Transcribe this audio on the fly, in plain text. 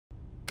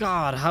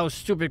God, how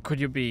stupid could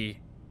you be?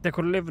 They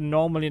could live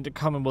normally in the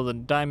Commonwealth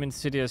and Diamond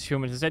City as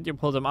humans. Instead, you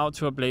pull them out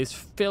to a place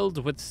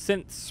filled with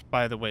synths,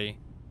 by the way.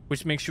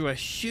 Which makes you a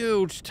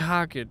huge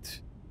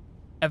target.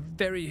 A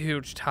very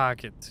huge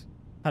target.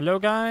 Hello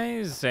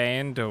guys,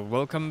 and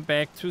welcome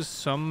back to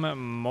some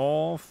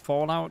more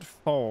Fallout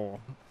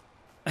 4.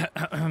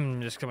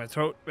 Just clear my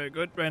throat. Very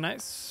good, very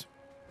nice.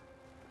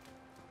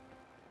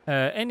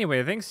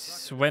 Anyway,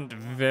 things went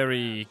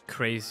very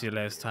crazy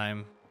last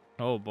time.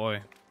 Oh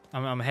boy.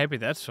 I'm happy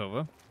that's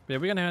over.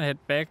 But we're gonna head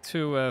back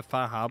to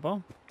Far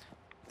Harbor.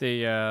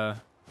 The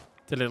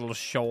little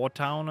shore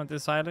town on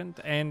this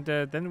island. And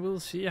then we'll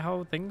see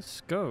how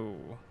things go.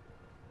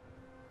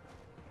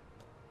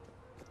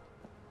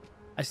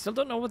 I still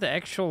don't know what the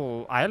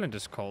actual island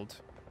is called.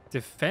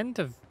 Defend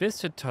a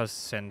visitor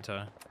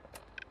center.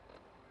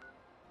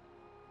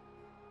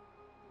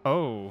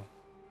 Oh.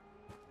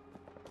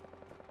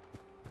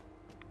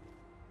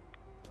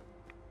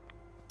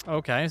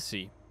 Okay, I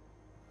see.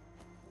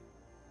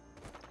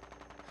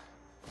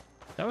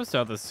 That was the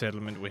other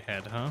settlement we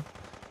had, huh?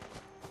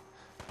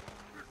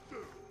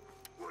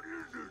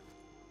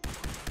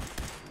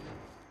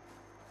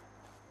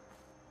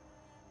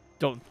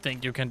 Don't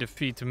think you can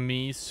defeat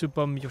me,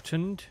 super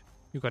mutant.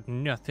 You got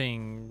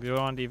nothing. You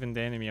aren't even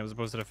the enemy I was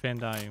supposed to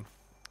defend, are you?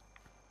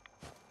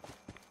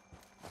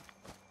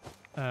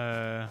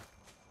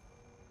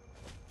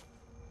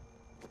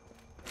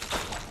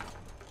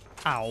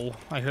 Ow,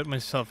 I hurt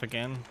myself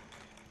again.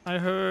 I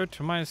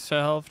hurt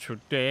myself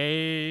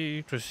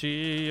today to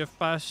see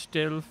if I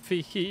still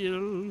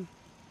feel.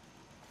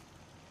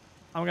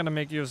 I'm gonna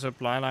make you a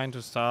supply line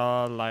to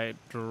Starlight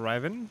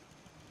Driven.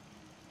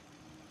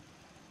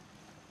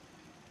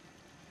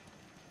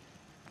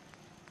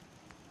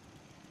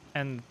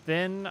 And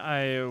then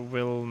I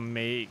will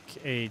make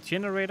a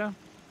generator.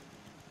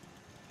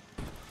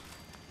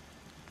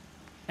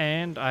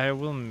 And I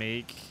will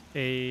make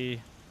a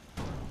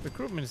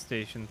recruitment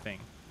station thing.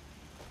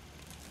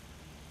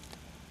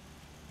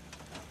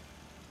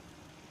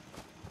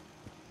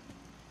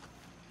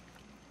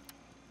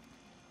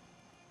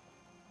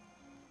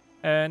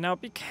 Now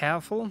be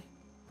careful.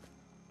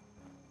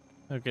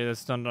 Okay,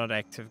 that's not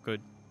active.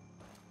 Good.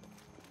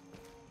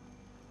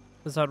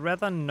 Because I'd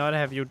rather not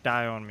have you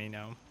die on me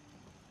now.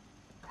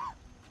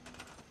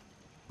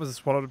 Was it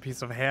swallowed a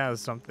piece of hair or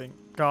something?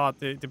 God,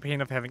 the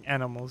pain of having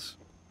animals.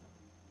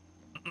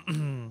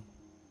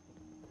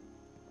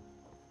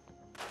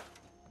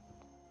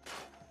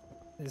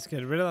 Let's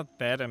get rid of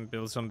that and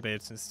build some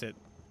beds instead.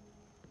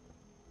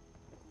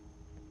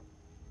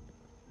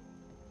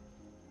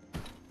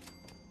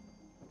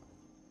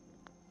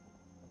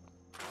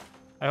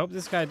 I hope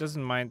this guy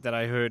doesn't mind that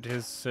I heard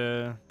his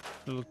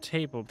little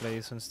table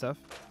place and stuff.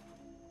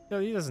 Well,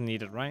 he doesn't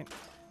need it, right?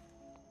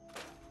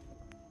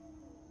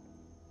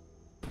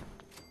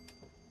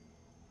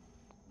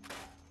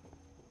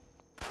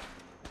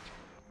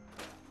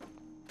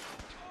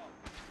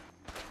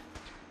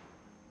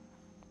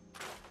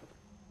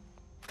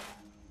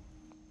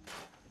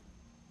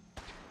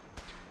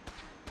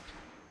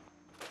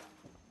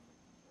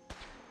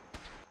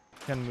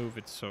 Can move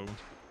it so.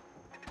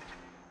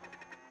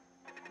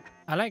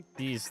 I like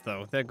these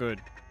though, they're good.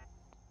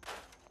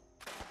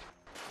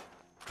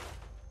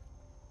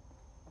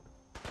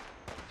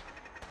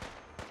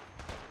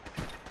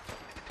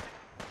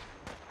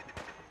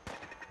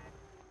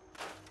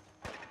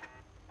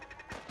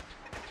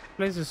 This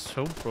place is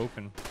so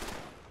broken.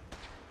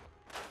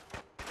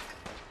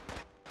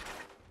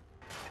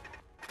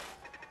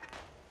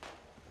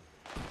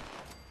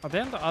 Are they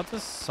on the other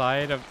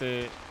side of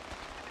the...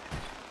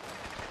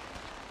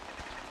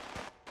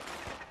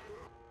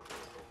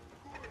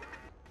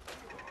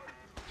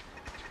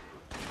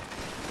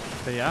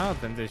 They are,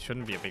 then they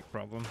shouldn't be a big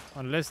problem.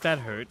 Unless that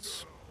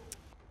hurts.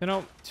 You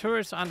know,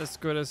 turrets aren't as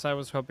good as I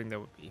was hoping they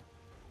would be.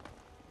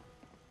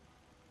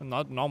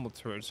 Not normal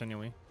turrets,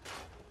 anyway.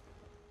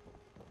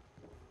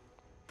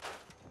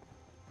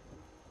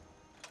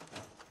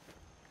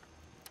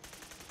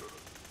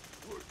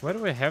 Where do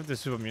we have the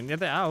super mutant? Yeah,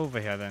 they are over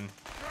here then.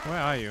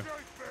 Where are you?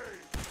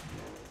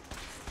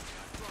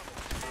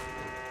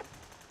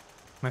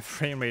 My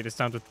frame rate is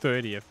down to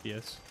 30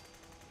 FPS.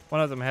 One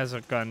of them has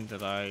a gun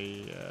that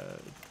I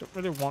don't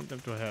really want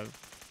them to have.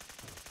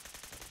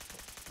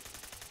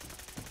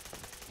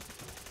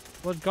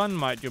 What gun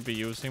might you be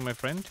using, my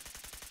friend?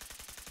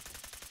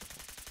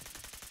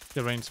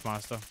 The Range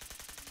Master.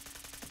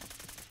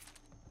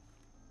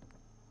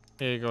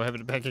 Here you go, have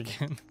it back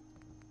again.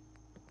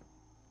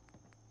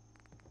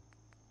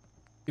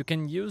 You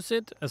can use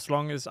it as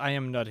long as I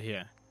am not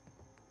here.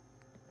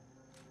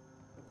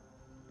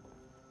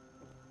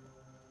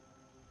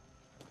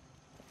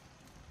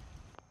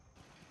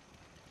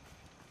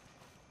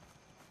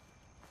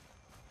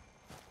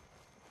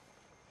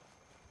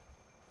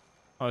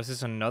 Oh, is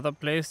this another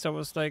place that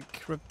was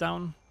like ripped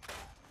down?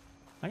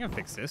 I can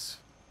fix this.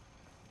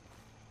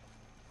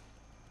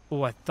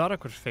 Oh, I thought I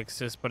could fix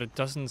this, but it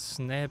doesn't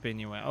snap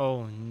anywhere.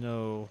 Oh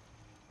no.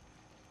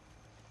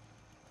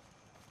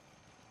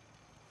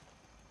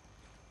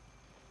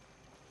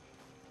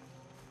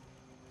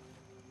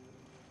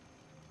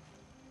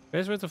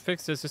 Best way to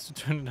fix this is to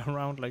turn it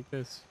around like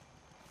this.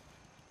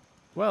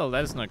 Well,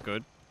 that is not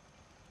good.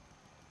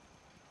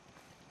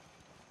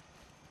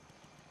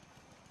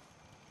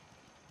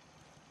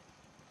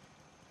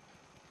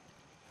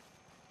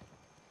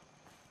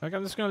 Okay,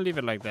 I'm just gonna leave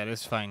it like that.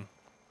 It's fine.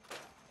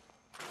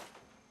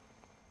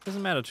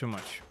 Doesn't matter too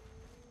much.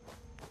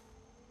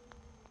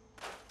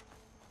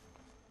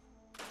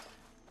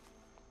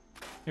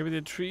 Maybe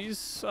the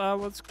trees are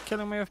what's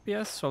killing my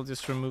FPS, so I'll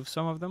just remove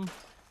some of them.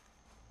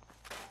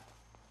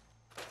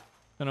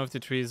 Don't know if the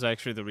trees are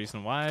actually the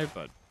reason why,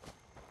 but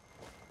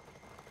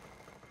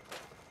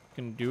I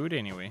can do it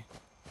anyway.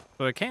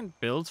 So I can't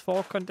build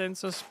 4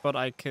 condensers, but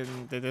I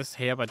can. They're just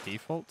here by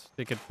default.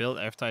 They get built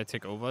after I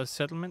take over a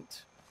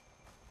settlement.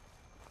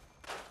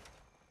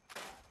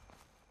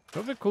 It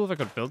would be cool if I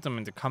could build them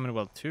in the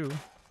Commonwealth too.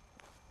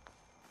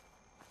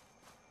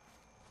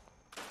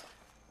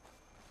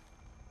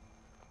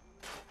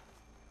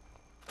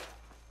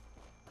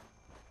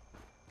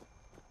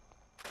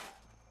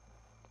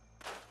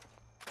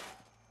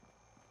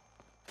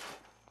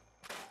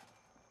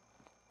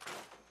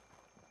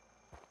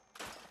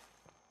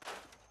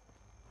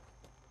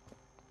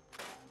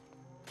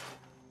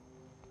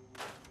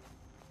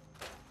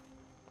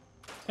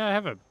 Yeah, I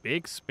have a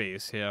big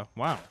space here.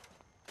 Wow.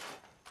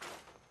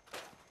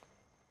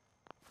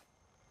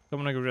 Don't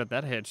want to get rid of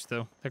that hedge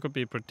though. That could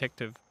be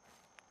protective.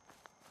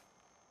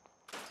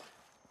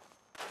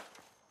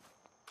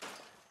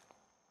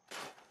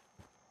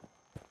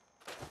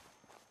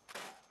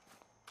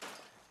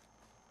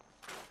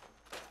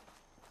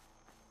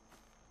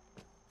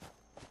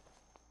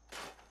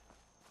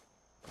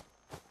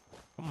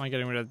 How am I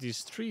getting rid of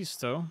these trees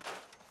though?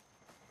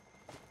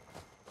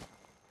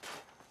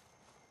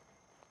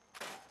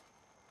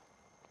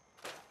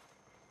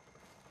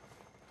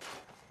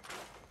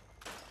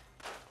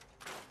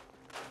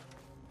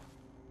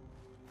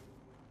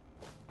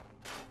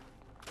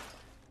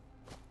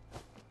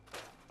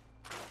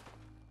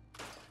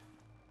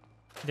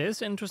 It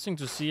is interesting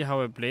to see how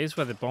a place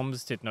where the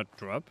bombs did not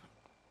drop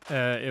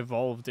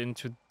evolved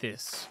into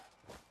this.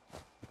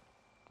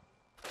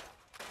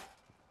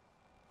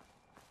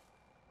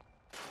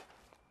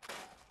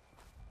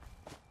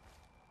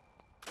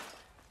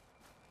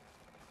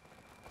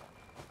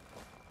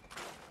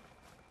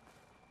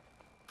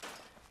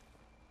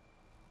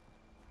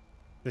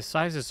 The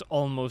size is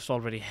almost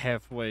already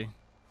halfway.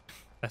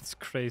 That's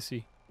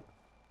crazy.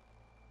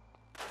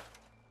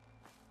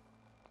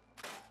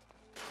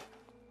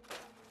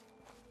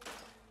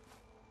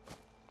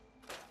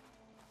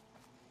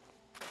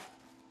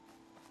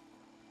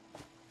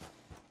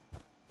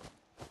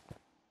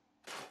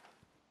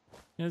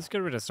 Yeah, let's get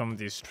rid of some of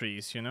these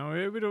trees, you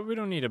know? We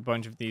don't need a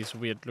bunch of these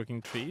weird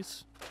looking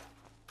trees.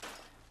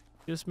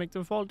 Just make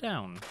them fall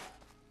down.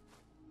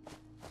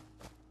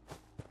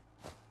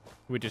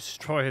 We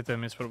destroy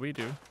them is what we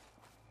do.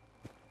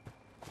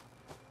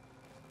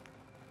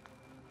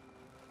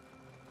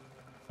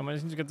 Come on, I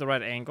just need to get the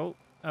right angle.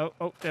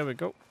 Oh, there we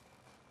go.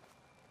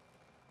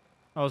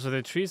 Oh, so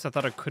the trees I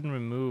thought I couldn't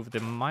remove, they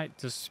might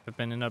just have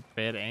been in a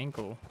bad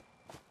angle.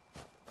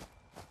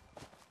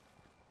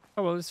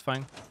 Oh well, it's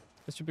fine.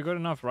 This should be good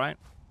enough, right?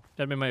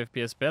 That made my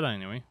FPS better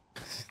anyway.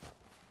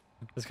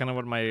 That's kind of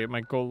what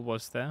my goal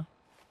was there.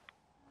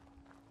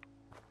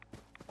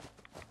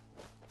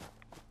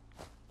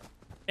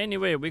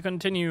 Anyway, we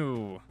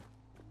continue.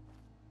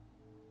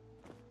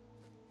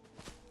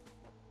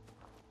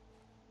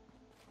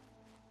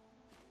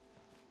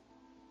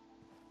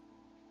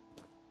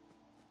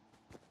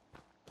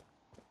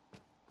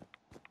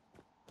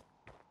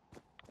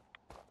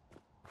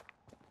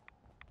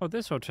 Oh,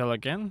 this hotel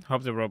again.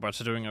 Hope the robots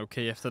are doing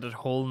okay after that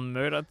whole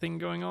murder thing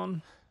going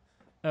on.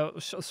 Oh,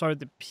 sorry,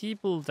 the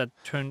people that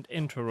turned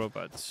into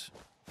robots.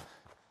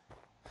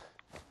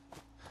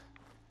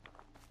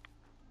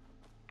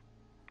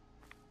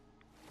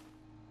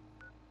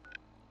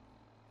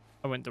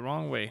 I went the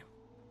wrong way.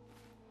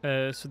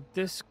 So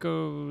this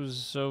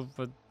goes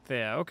over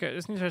there. Okay, I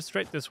just need to head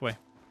straight this way.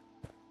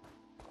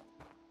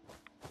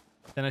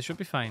 Then I should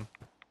be fine.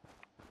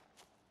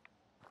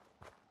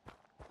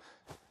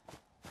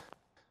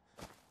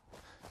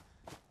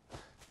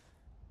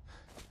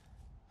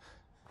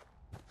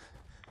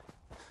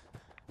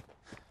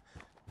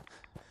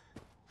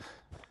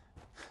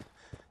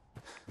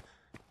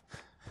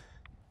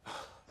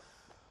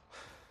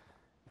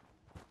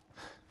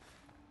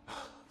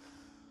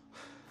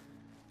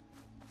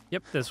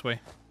 Yep, this way.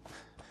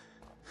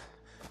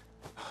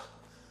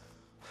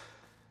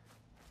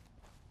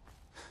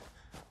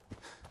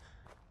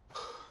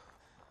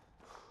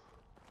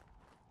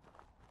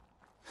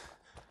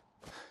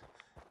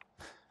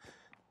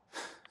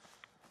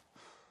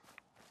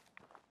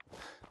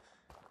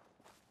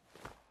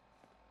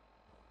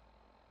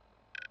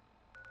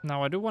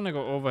 Now I do want to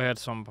go over here at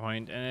some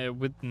point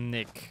with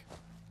Nick.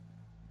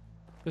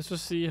 Just to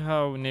see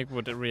how Nick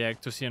would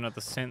react to see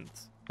another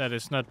synth that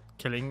is not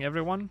killing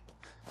everyone.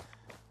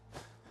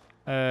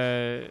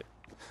 Because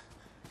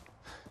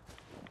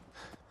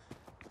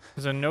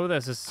I know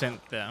there's a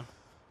synth there.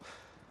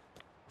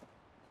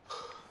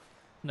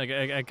 Like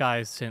a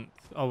guy synth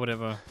or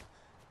whatever.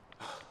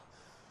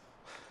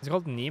 Is he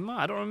called Nima?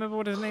 I don't remember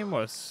what his name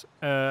was.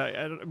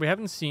 We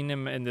haven't seen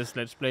him in this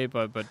Let's Play,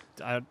 but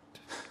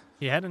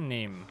he had a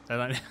name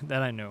that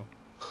that I know.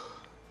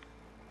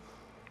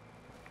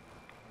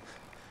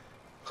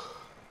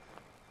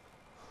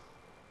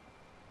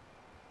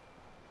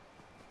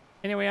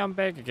 Anyway, I'm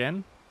back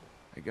again.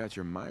 I got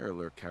your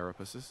Mirelurk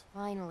carapaces.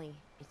 Finally,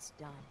 it's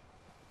done.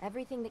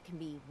 Everything that can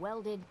be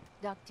welded,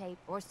 duct tape,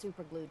 or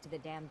superglued to the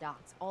damn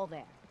docks, all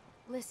there.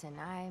 Listen,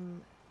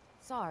 I'm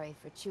sorry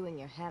for chewing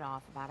your head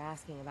off about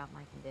asking about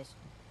my condition.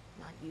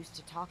 Not used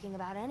to talking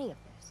about any of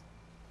this.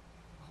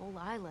 The whole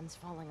island's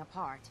falling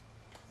apart.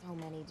 So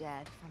many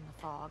dead from the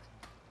fog.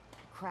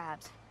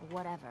 Crabs, or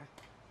whatever.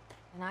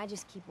 And I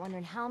just keep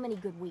wondering how many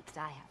good weeks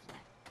I have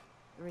left.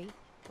 3,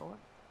 4,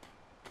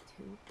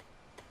 2...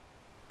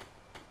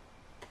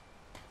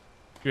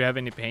 Do you have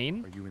any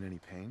pain? Are you in any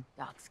pain?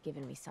 Doc's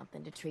given me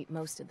something to treat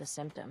most of the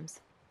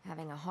symptoms.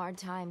 Having a hard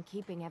time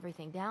keeping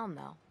everything down,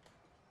 though.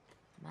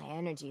 My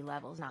energy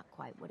level's not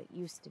quite what it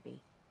used to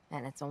be,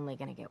 and it's only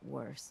gonna get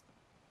worse.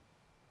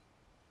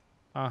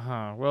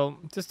 Uh-huh. Well,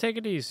 just take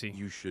it easy.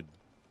 You should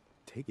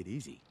take it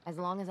easy. As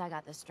long as I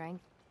got the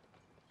strength,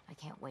 I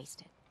can't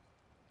waste it.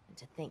 And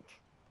to think,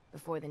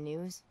 before the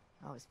news,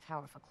 I was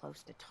powerful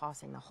close to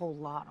tossing the whole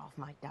lot off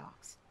my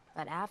docks.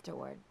 But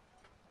afterward,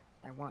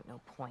 there weren't no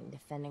point in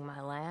defending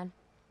my land.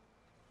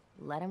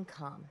 Let 'em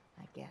come,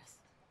 I guess.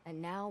 And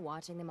now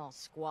watching them all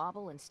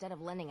squabble instead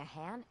of lending a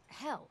hand?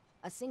 Hell,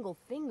 a single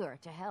finger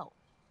to help.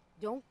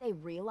 Don't they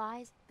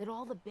realize that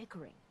all the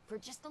bickering, for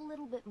just a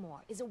little bit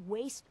more, is a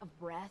waste of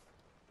breath?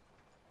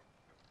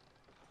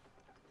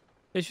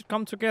 They should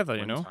come together,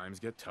 you know? When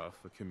times get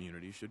tough, a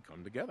community should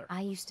come together.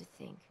 I used to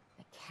think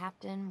the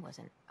captain was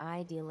an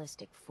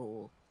idealistic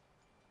fool.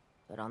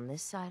 But on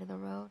this side of the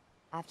road,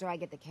 after I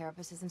get the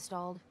carapaces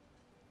installed,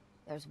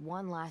 there's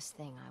one last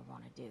thing I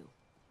want to do.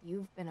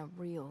 You've been a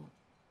real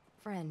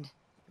friend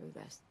through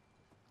this.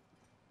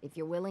 If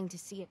you're willing to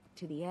see it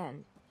to the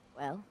end,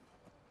 well,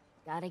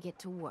 gotta get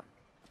to work.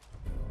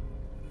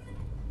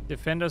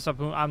 Defenders of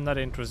whom I'm not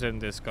interested in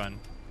this gun.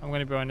 I'm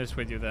gonna be honest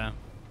with you there.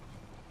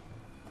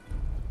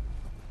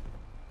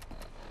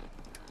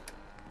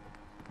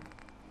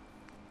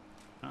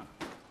 Huh.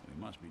 We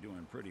must be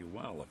doing pretty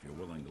well if you're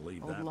willing to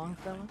leave Old that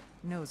Longfellow behind.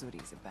 knows what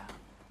he's about.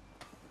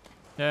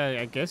 Yeah,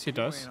 I guess he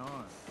does.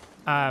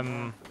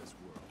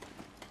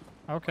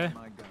 Okay.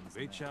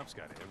 Bait shop's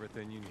got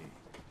everything you need.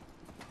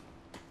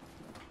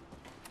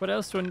 What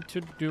else do I need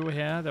to do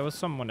here? There was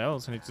someone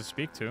else I need to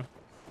speak to.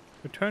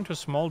 Return to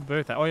Small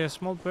Bertha. Oh yeah,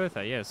 Small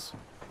Bertha, yes.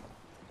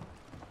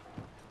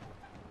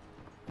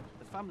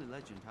 The family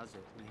legend has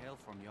it we hail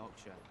from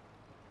Yorkshire.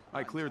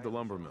 I cleared the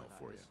lumber mill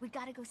for you. We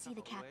gotta go see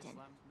the captain.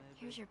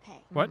 Here's your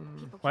pay. What?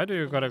 People Why keep do you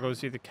giving gotta me go money.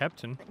 see the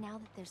captain? But now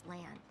that there's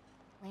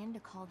land to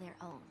call their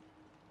own,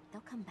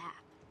 they'll come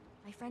back.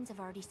 My friends have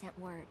already sent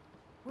word.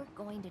 We're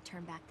going to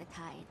turn back the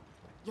tide.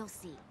 You'll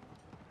see.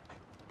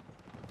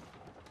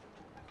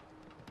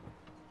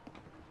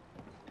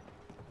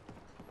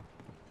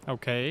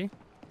 Okay.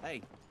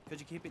 Hey, could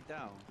you keep it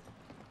down?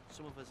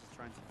 Some of us are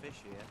trying to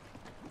fish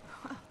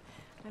here.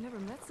 I never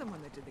met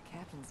someone that did the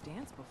captain's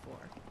dance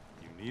before.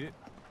 You need it?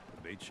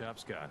 The bait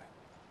shop's got it.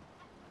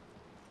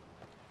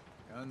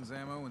 Guns,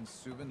 ammo, and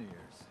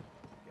souvenirs.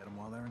 Get them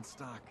while they're in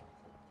stock.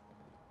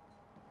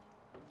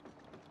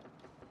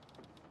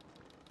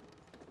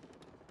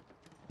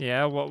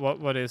 Yeah,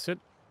 what is it?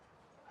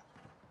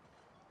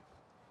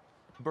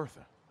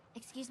 Bertha.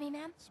 Excuse me,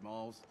 ma'am?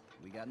 Smalls,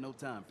 we got no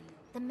time for you.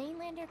 The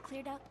mainlander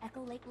cleared out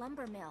Echo Lake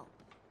Lumber Mill.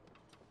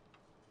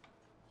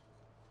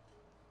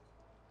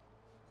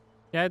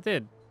 Yeah, I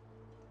did.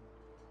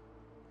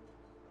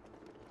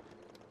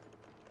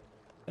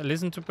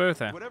 Listen to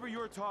Bertha. Whatever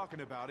you're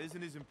talking about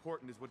isn't as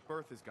important as what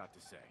Bertha's got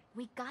to say.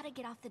 We gotta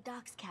get off the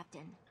docks,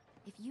 Captain.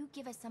 If you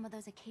give us some of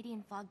those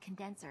Acadian fog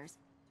condensers,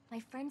 my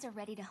friends are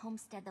ready to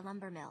homestead the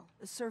lumber mill.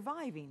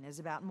 Surviving is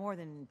about more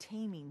than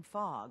taming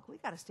fog. We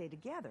gotta stay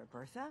together,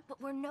 Bertha. But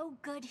we're no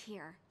good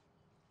here.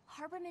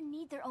 Harbormen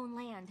need their own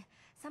land,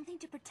 something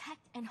to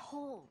protect and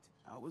hold.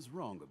 I was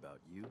wrong about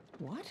you.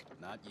 What?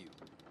 Not you.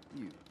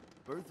 You.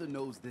 Bertha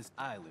knows this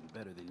island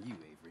better than you,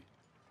 Avery.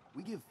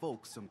 We give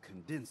folks some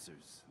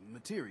condensers,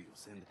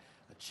 materials, and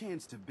a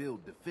chance to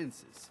build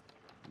defenses.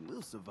 And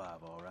we'll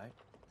survive all right,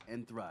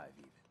 and thrive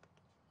even.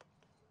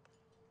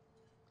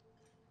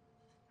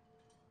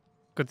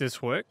 Could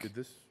this work? Did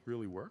this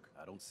really work?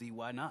 I don't see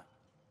why not.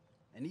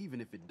 And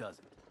even if it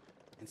doesn't,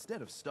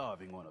 instead of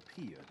starving on a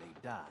pier,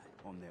 they die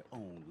on their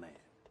own land.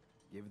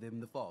 Give them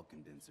the fog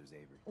condensers,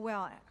 Avery.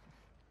 Well,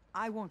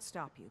 I won't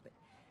stop you, but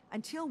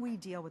until we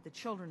deal with the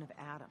children of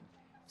Adam,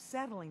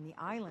 settling the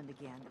island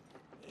again,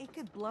 it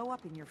could blow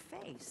up in your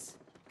face.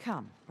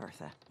 Come,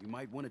 Bertha. You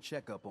might want to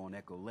check up on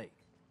Echo Lake.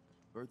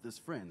 Bertha's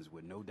friends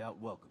would no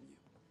doubt welcome you.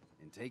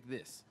 And take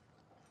this.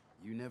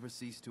 You never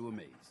cease to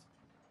amaze.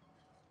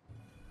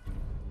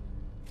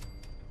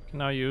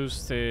 Can I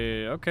use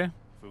the... Okay.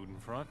 Food in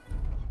front,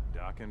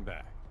 dock in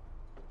back.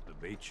 The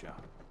bait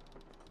shop.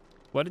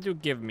 What did you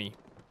give me?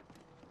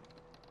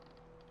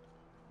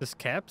 This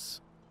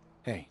caps?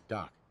 Hey,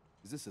 Doc.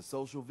 Is this a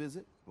social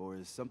visit, or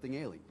is something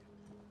ailing you?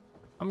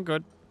 I'm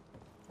good.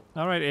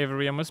 Alright,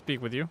 Avery, I must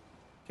speak with you.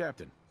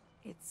 Captain.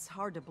 It's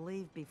hard to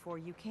believe before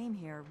you came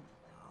here,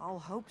 all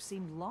hope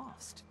seemed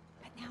lost.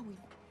 But now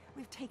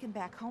we've taken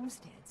back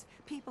homesteads.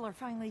 People are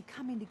finally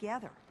coming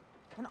together.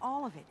 And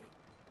all of it,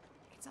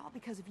 it's all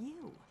because of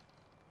you.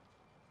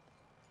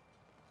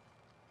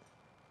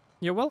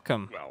 You're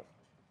welcome. Well,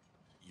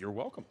 you're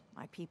welcome.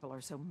 My people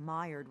are so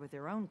mired with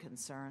their own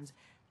concerns,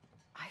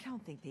 I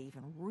don't think they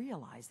even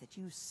realize that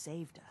you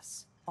saved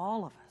us.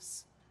 All of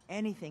us.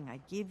 Anything I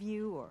give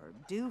you or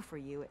do for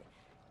you,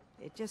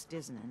 it just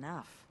isn't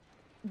enough.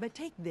 But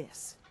take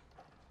this,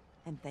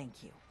 and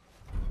thank you.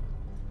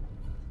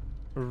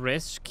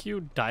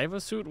 Rescue diver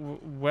suit.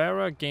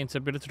 Wearer gains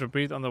ability to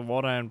breathe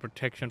underwater and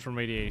protection from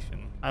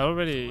radiation. I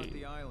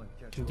already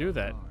can do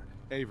that.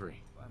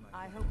 Avery.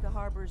 I hope the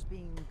harbor's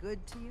being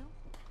good to you.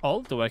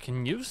 Although I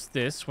can use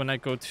this when I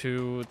go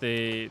to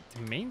the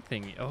main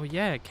thing. Oh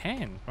yeah, I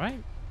can,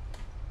 right?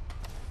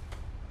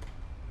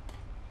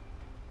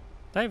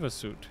 Diver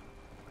suit.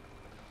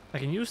 I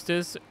can use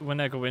this when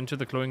I go into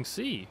the glowing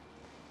sea.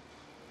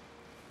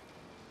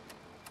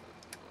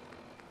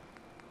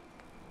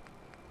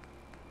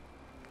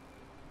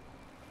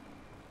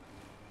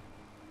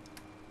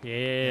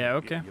 Yeah,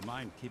 okay. You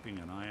mind keeping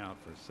an eye out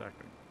for a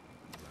second?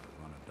 You gotta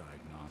run a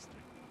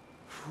diagnostic.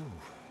 Whew.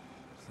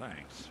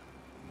 Thanks.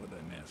 What'd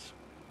I miss?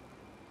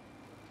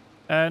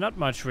 Not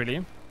much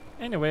really.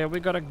 Anyway, we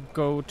gotta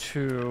go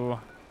to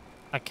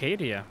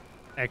Arcadia,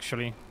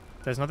 actually.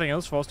 There's nothing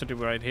else for us to do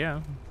right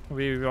here.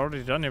 We've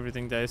already done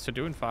everything there is to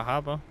do in Far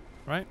Harbor,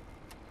 right?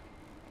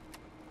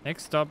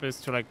 Next stop is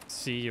to like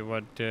see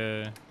what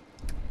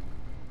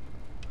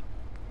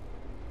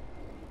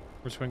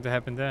what's going to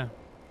happen there.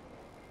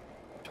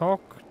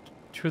 Talk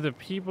to the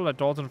people at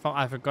Dalton Farm.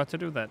 I forgot to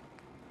do that.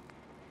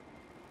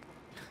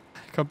 I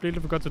completely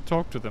forgot to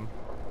talk to them.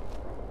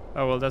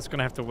 Oh well, that's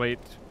gonna have to wait.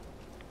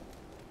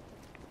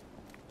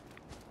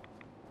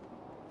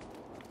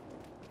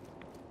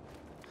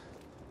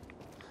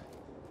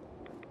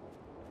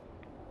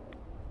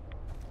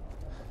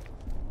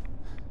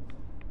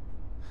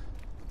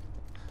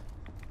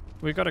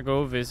 We gotta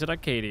go visit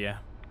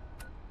Arcadia.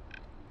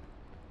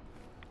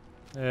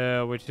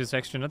 Which is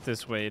actually not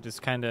this way. It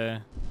is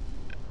kinda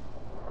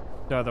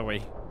the other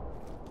way.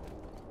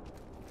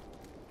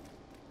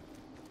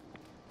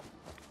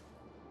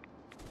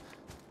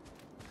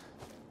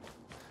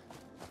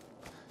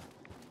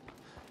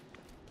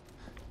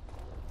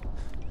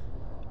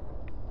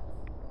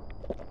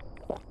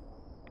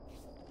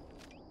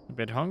 A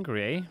bit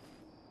hungry, eh?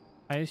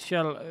 I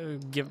shall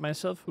give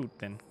myself food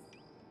then.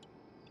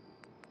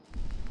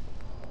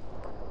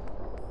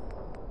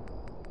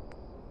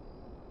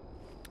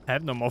 I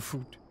have no more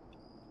food.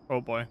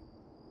 Oh boy.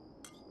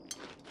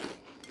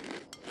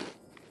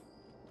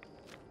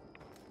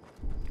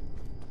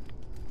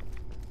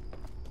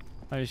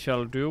 I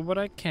shall do what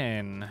I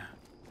can.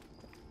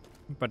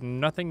 But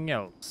nothing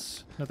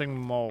else. Nothing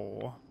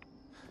more.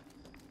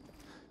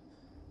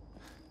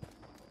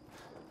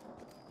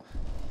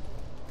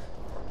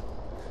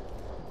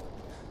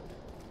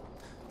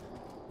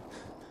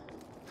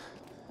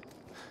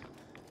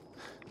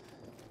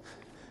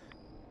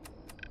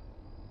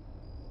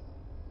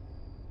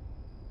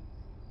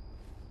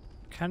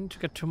 Can't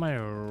get to my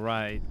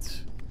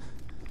right.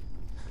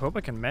 Hope I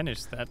can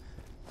manage that.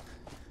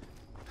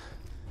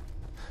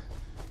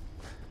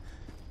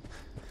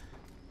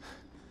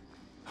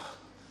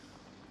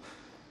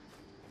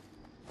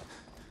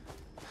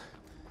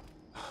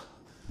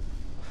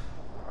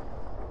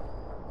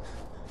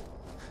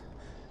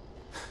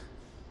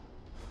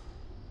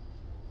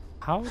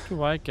 How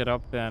do I get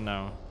up there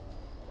now?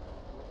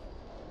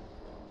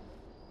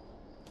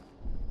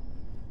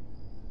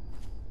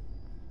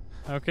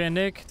 Okay,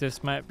 Nick,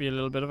 this might be a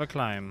little bit of a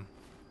climb.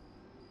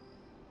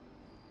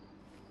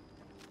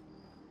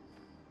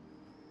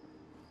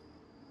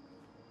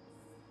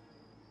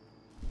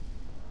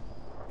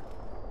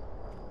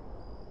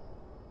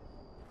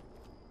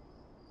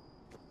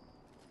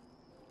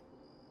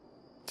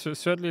 So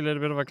certainly a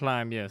little bit of a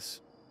climb,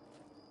 yes.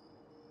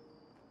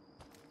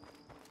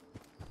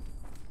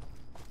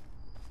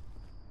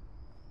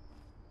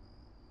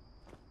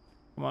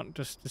 Come on,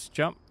 just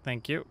jump.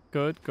 Thank you.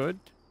 Good, good.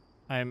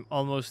 I'm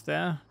almost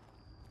there.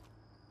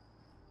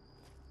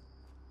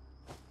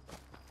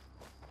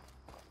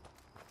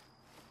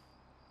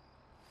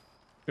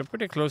 We're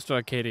pretty close to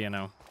Arcadia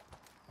now.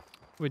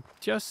 We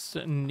just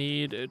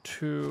need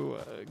to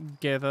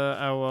gather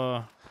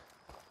our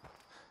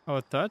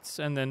thoughts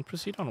and then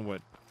proceed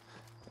onward.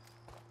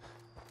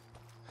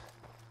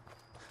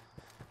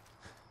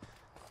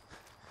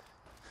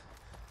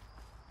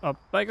 Up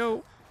I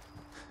go.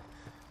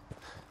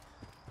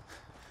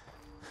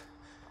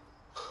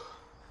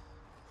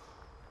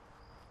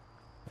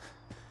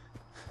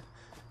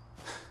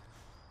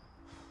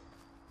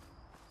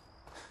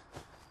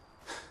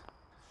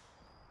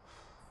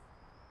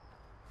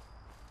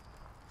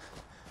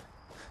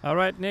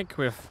 Alright, Nick,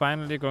 we're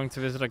finally going to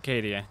visit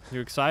Arcadia.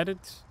 You excited?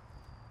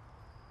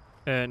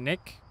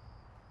 Nick?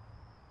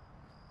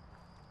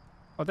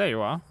 Oh, there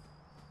you are.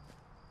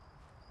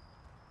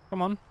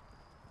 Come on.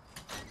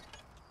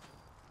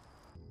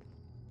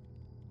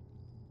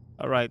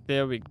 Alright,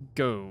 there we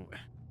go.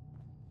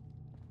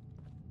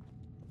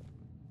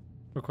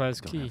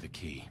 Requires Don't have key. the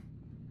key.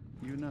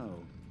 You know,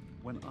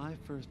 when I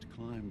first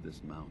climbed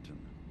this mountain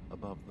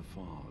above the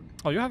fog,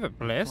 Oh, you have a I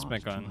plasma thought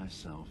to gun.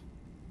 myself,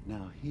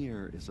 now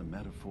here is a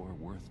metaphor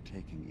worth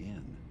taking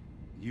in.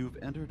 You've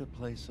entered a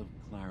place of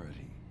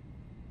clarity,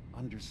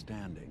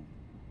 understanding,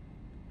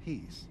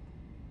 peace.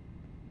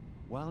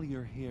 While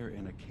you're here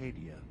in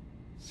Acadia,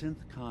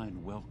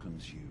 Synthkind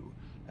welcomes you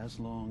as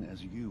long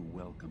as you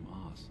welcome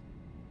us.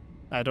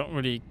 I don't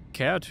really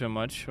care too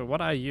much.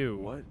 What are you?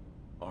 What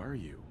are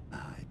you?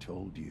 I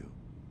told you.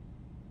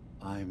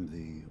 I'm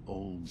the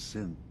old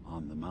synth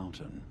on the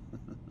mountain.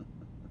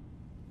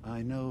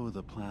 I know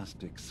the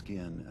plastic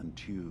skin and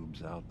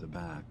tubes out the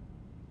back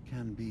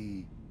can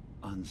be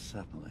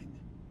unsettling,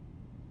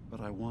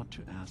 but I want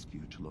to ask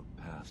you to look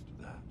past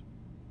that.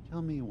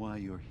 Tell me why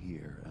you're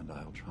here and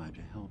I'll try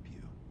to help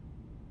you.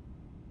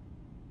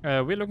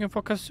 We're looking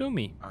for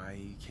Kasumi.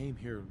 I came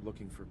here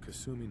looking for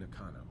Kasumi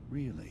Nakano.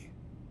 Really?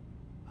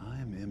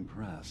 I'm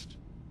impressed.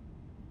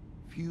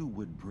 Few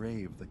would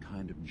brave the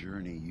kind of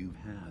journey you've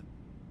had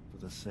for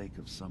the sake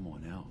of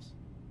someone else.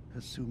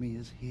 Kasumi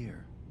is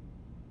here.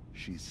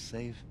 She's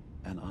safe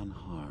and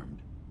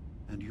unharmed,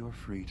 and you're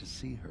free to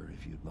see her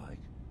if you'd like.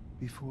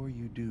 Before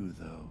you do,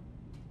 though,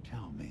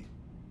 tell me,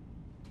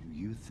 do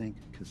you think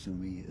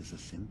Kasumi is a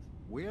synth?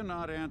 We're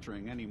not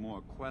answering any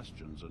more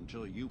questions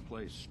until you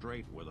play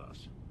straight with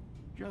us.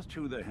 Just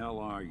who the hell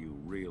are you,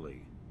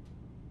 really?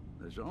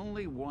 There's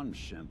only one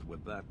synth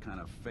with that kind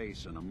of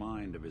face and a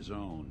mind of his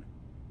own.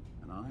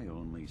 And I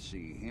only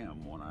see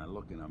him when I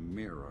look in a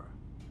mirror.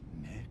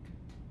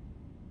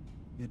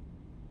 Nick?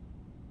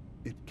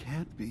 It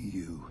can't be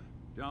you.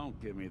 Don't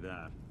give me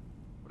that.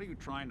 What are you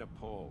trying to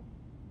pull?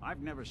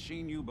 I've never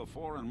seen you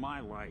before in my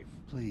life.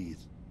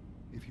 Please,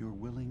 if you're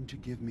willing to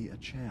give me a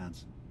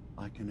chance,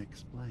 I can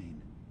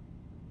explain.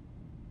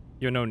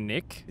 You know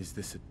Nick? Is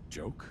this a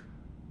joke?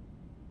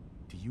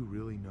 Do you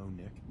really know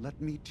Nick?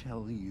 Let me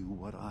tell you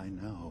what I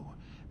know,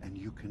 and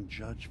you can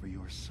judge for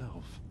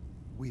yourself.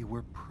 We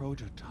were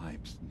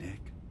prototypes,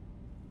 Nick.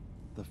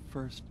 The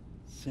first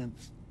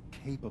synths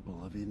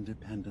capable of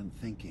independent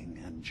thinking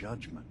and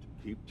judgment.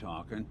 Keep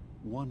talking.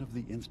 One of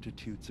the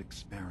Institute's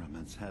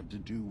experiments had to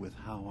do with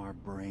how our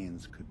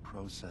brains could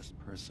process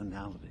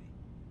personality.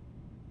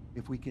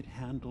 If we could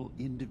handle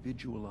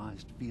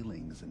individualized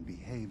feelings and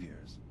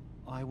behaviors,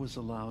 I was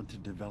allowed to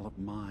develop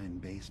mine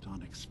based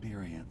on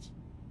experience.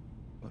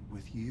 But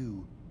with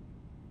you,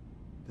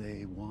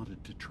 they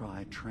wanted to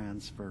try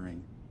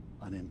transferring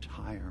an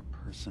entire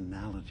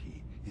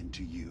personality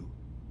into you.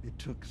 It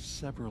took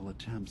several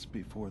attempts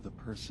before the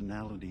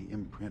personality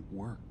imprint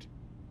worked.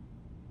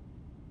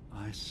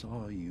 I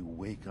saw you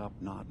wake up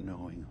not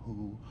knowing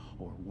who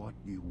or what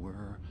you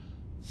were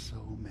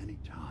so many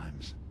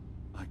times.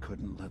 I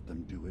couldn't let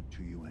them do it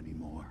to you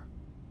anymore.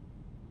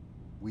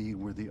 We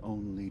were the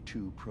only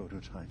two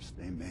prototypes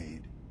they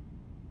made.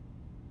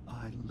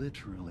 I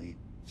literally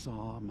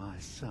saw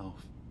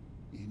myself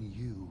in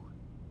you.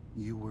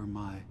 You were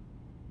my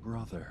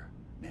brother,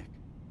 Nick.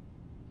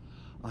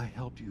 I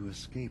helped you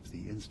escape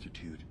the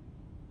Institute.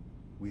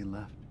 We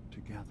left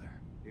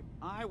together. If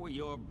I were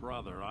your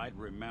brother, I'd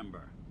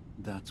remember.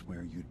 That's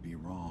where you'd be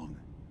wrong.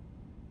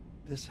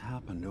 This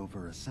happened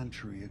over a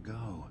century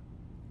ago.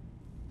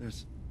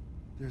 There's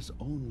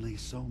only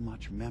so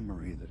much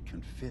memory that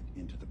can fit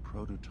into the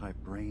prototype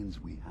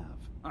brains we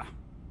have.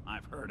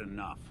 I've heard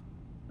enough.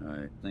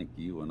 I think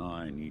you and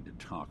I need to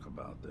talk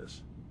about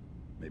this.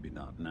 Maybe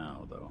not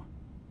now, though.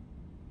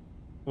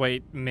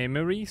 Wait,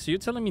 memory? So you're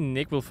telling me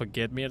Nick will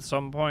forget me at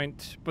some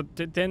point?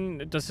 But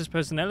then, does his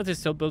personality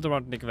still build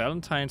around Nick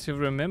Valentine? So he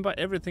remember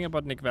everything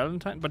about Nick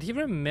Valentine? But he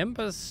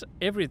remembers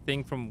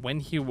everything from when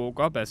he woke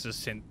up as a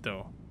synth,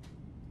 though.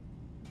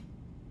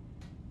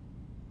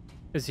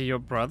 Is he your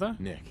brother?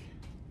 Nick.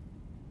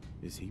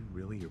 Is he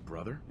really your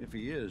brother? If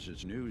he is,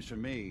 it's news to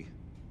me.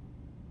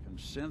 Can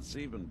synths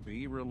even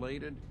be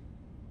related?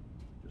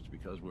 Just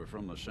because we're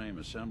from the same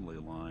assembly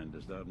line,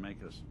 does that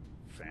make us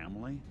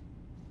family?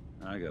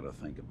 I gotta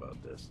think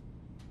about this.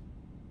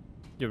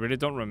 You really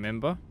don't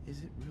remember? Is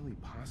it really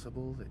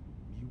possible that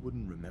you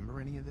wouldn't remember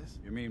any of this?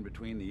 You mean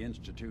between the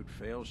Institute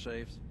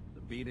failsafes,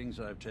 the beatings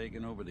I've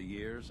taken over the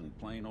years, and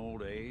plain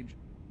old age?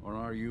 Or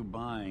are you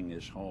buying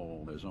this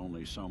whole "there's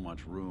only so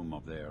much room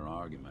up there"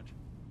 argument?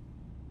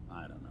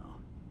 I don't know.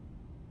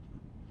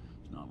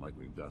 It's not like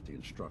we've got the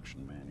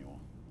instruction manual.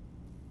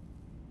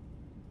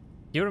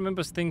 He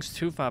remembers things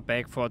too far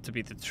back for it to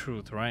be the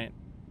truth, right?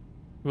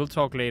 We'll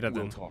talk later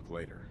then. We'll talk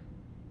later.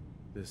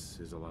 This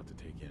is a lot to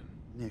take in.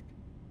 Nick,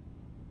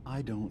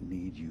 I don't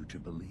need you to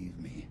believe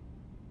me.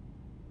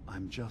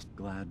 I'm just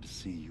glad to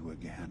see you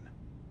again.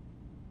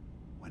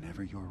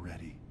 Whenever you're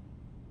ready,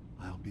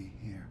 I'll be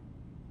here.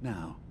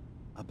 Now,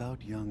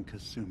 about young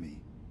Kasumi.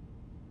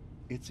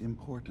 It's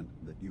important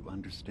that you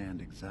understand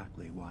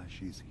exactly why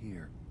she's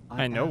here.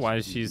 I know asked why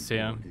you she's before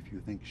here. if you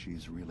think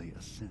she's really a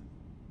synth.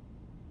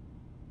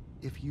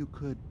 If you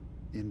could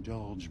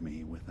indulge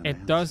me with an It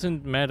answer.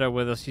 doesn't matter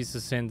whether she's a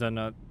synth or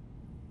not.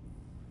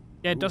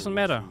 Yeah, it Who doesn't or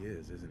what matter. She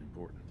isn't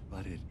important.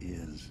 But it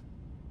is.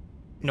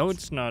 No,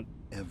 it's not.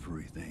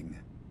 Everything.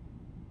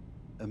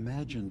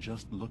 Imagine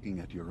just looking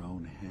at your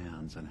own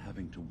hands and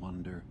having to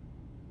wonder,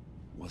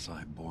 was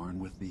I born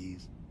with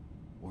these?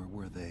 Or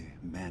were they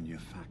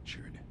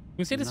manufactured? You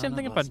can say the same None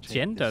thing of us about take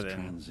gender this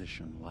then.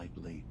 transition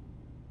lightly.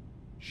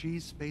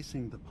 She's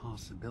facing the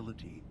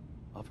possibility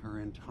of her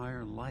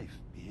entire life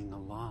being a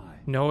lie.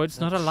 No, it's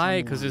not a That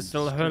lie because it's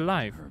still someone her stripped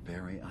life. Her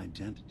very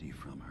identity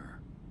from her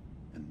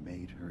and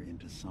made her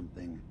into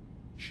something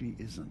she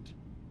isn't.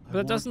 But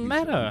it doesn't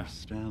matter.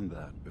 Understand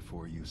that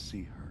before you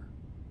see her.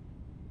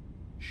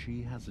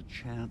 She has a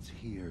chance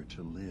here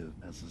to live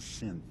as a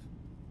synth,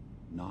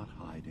 not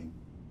hiding,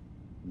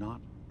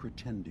 not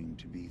pretending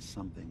to be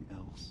something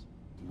else.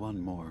 One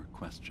more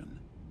question,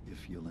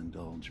 if you'll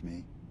indulge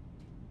me.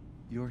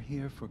 You're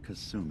here for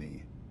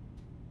Kasumi,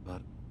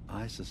 but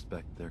I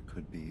suspect there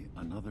could be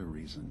another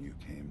reason you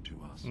came to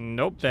us.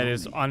 Nope, that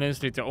is Tell me,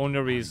 honestly the only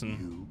are reason.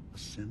 you a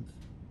synth?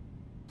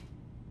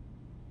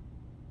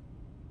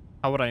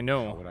 How would I How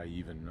know? would I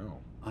even know?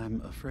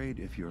 I'm afraid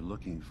if you're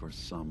looking for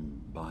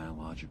some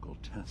biological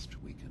test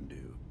we can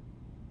do,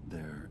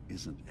 there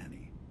isn't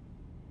any.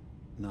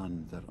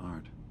 None that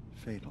aren't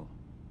fatal.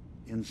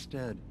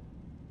 Instead,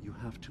 you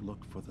have to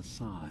look for the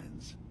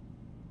signs.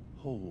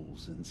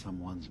 Holes in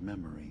someone's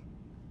memory.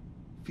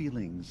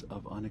 Feelings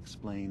of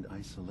unexplained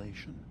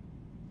isolation.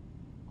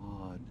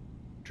 Odd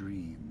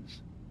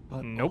dreams.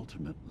 But Nope.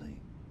 ultimately,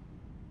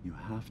 you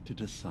have to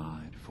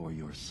decide for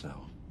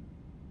yourself.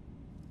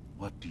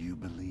 What do you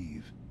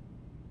believe?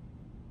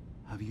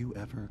 Have you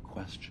ever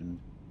questioned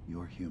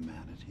your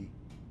humanity?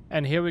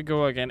 And here we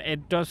go again.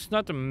 It does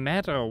not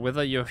matter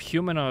whether you're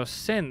human or a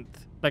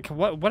synth. Like,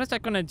 what is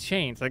that gonna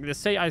change? Like, let's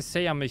say I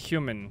say I'm a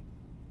human,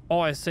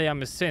 or I say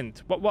I'm a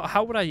synth.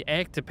 How would I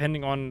act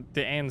depending on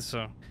the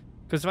answer?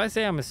 Because if I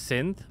say I'm a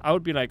synth, I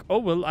would be like, oh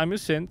well, I'm a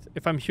synth.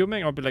 If I'm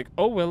human, I'll be like,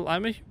 oh well,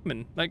 I'm a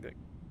human. Like,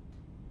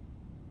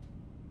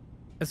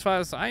 as far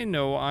as I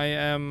know, I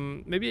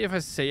am. Maybe if I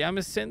say I'm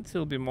a synth,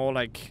 it'll be more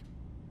like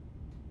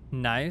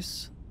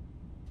nice.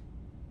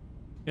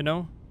 You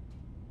know?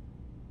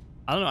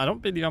 I don't know. I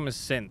don't believe I'm a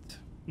synth.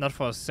 Not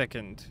for a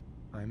second.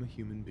 I'm a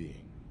human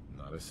being,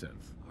 not a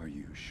synth. Are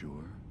you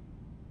sure?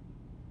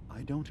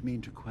 I don't mean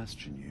to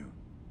question you,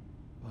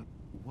 but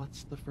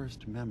what's the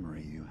first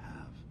memory you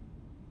have?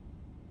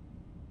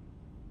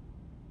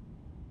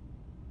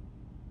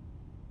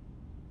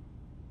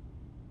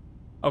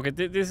 Okay,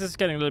 this is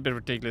getting a little bit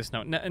ridiculous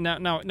now.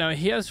 Now,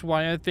 here's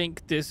why I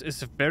think this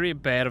is very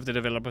bad of the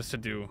developers to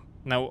do.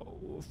 Now,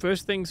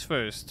 first things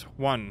first.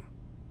 One.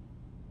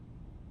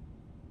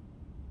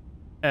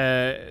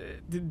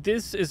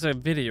 This is a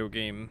video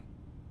game.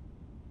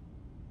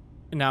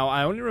 Now,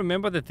 I only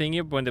remember the thing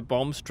when the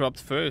bombs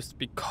dropped first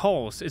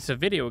because it's a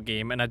video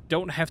game and I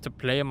don't have to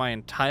play my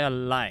entire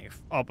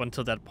life up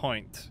until that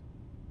point.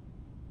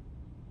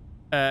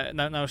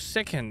 Now,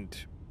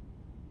 second,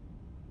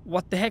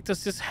 what the heck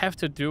does this have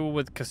to do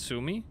with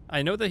Kasumi?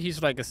 I know that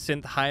he's like a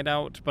synth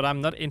hideout, but I'm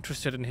not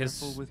interested in his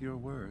Careful with your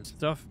words.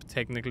 stuff,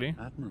 technically.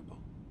 Admirable.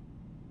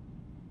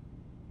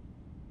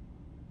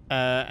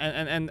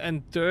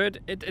 And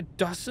third, it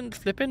doesn't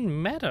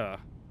flippin' matter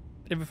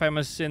if I'm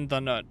a synth or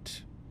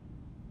not.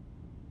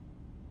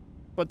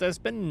 But there's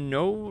been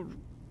no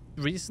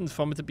reason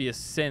for me to be a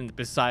synth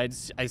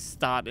besides I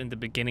start in the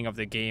beginning of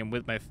the game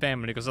with my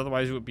family, because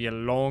otherwise it would be a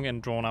long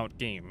and drawn out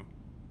game.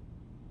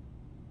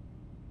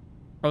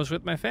 I was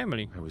with my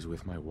family. I was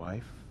with my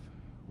wife.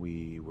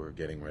 We were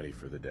getting ready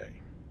for the day.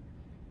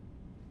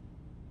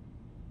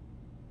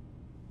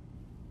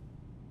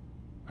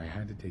 I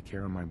had to take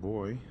care of my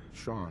boy,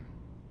 Sean.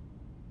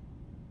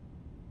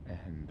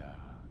 And,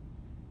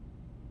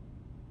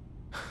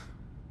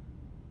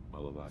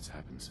 well, a lot's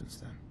happened since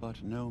then.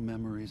 But no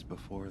memories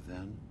before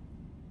then?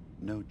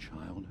 No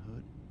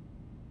childhood?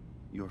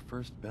 Your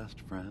first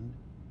best friend?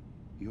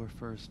 Your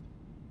first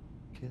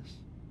kiss?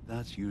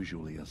 That's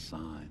usually a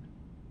sign.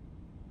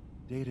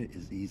 Data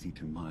is easy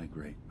to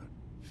migrate, but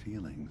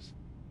feelings,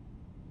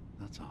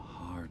 that's a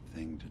hard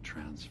thing to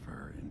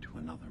transfer into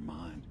another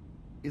mind.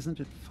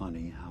 Isn't it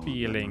funny how a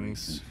memory can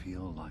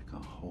feel like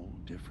a whole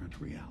different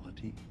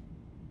reality?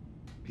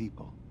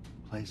 People,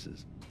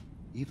 places,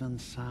 even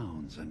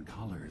sounds and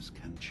colors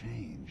can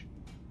change.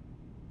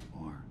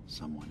 Or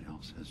someone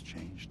else has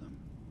changed them.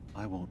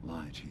 I won't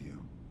lie to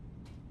you.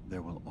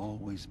 There will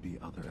always be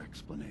other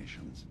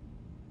explanations.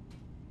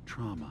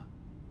 Trauma,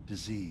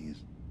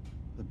 disease,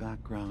 the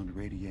background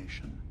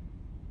radiation.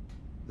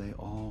 They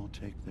all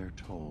take their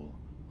toll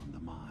on the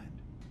mind.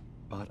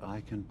 But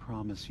I can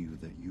promise you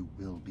that you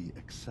will be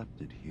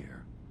accepted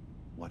here.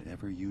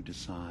 Whatever you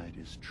decide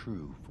is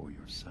true for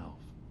yourself.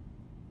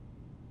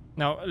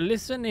 Now,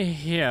 listen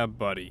here,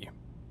 buddy.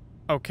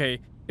 Okay,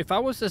 if I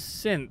was a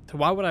synth,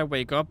 why would I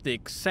wake up the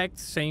exact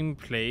same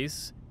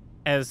place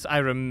as I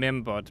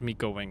remembered me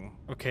going?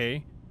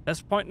 Okay,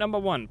 that's point number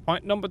one.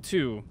 Point number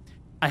two.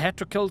 I had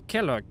to kill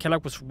Kellogg.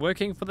 Kellogg was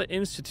working for the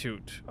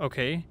Institute.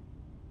 Okay.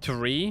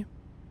 3.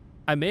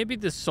 I may be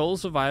the sole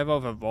survivor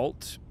of a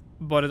vault,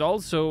 but it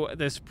also,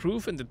 there's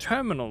proof in the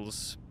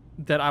terminals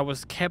that I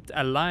was kept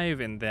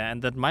alive in there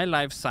and that my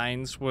life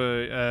signs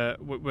were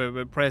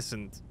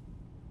present.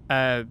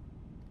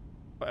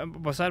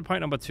 Was that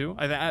point number 2?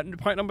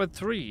 Point number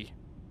 3.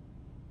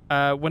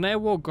 When I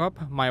woke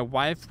up, my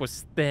wife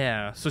was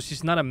there. So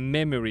she's not a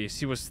memory.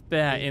 She was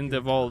there in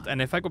the vault.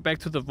 And if I go back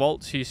to the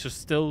vault, she should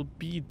still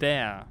be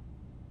there.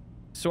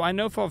 So I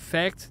know for a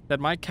fact that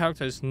my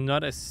character is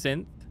not a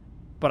synth.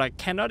 But I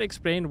cannot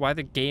explain why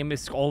the game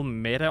is all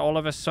meta all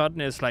of a sudden.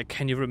 It's like,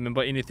 can you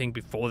remember anything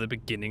before the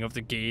beginning of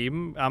the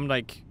game? I'm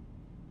like,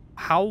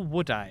 how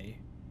would I?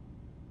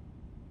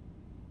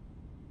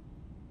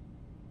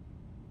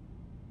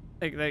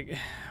 Like,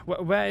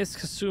 where is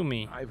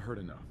Kasumi? I've heard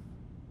enough.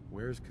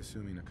 Where's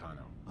Kasumi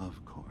Nakano?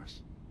 Of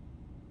course.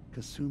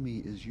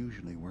 Kasumi is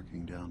usually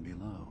working down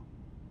below.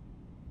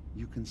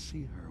 You can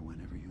see her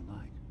whenever you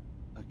like.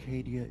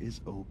 Acadia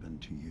is open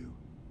to you.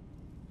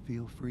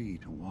 Feel free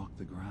to walk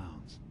the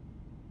grounds.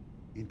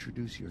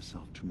 Introduce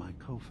yourself to my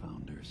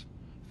co-founders,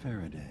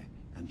 Faraday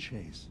and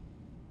Chase.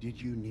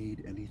 Did you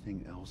need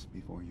anything else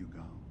before you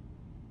go?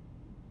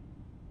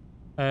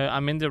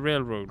 I'm in the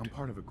railroad. I'm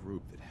part of a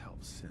group that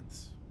helps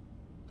synths.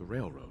 The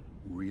railroad.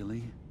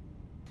 Really?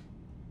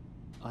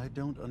 I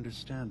don't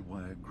understand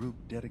why a group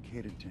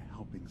dedicated to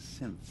helping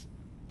synths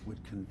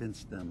would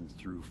convince them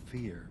through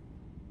fear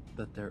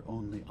that their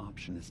only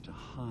option is to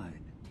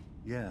hide.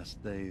 Yes,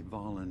 they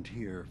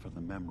volunteer for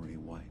the memory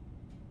wipe.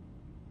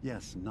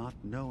 Yes, not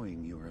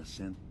knowing you're a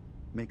synth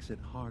makes it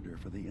harder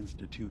for the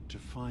Institute to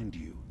find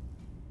you.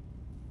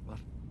 But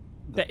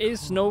there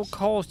is no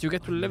cost. You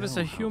get to live as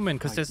a human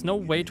because there's no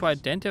way to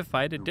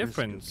identify the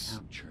difference.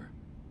 Capture.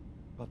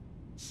 But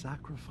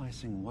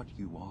sacrificing what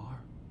you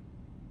are,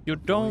 you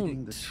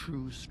don't. The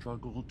true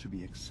struggle to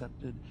be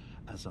accepted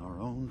as our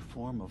own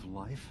form of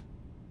life.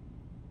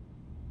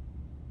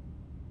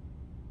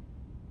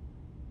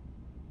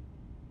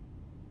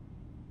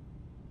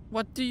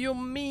 What do you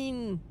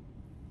mean?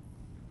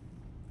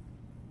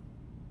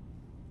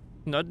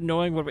 Not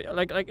knowing what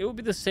like it would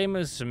be the same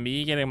as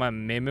me getting my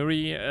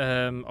memory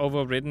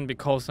overridden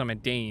because I'm a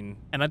Dane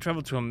and I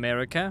travel to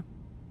America.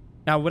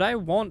 Now, would I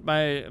want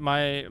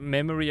my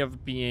memory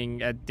of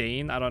being a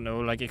Dane, I don't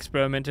know, like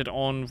experimented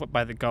on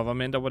by the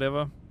government or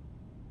whatever?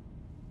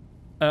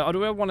 Or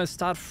do I want to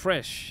start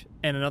fresh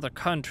in another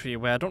country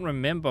where I don't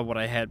remember what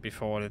I had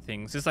before the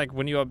things? It's like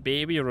when you're a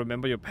baby, you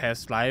remember your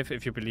past life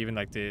if you believe in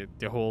like the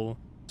whole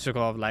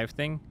circle of life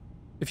thing.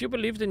 If you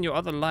believed in your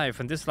other life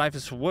and this life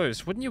is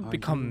worse, wouldn't you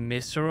become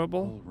miserable?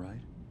 All right.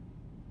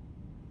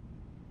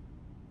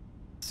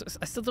 So,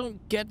 I still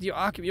don't get your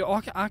argument.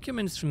 Your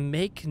arguments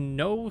make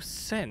no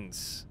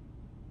sense.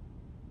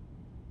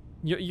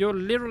 You're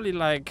literally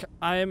like,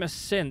 I am a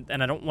synth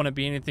and I don't want to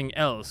be anything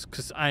else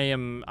because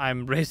I'm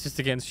racist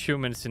against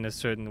humans in a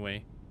certain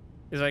way.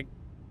 It's like,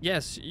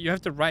 yes, you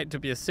have the right to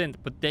be a synth,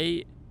 but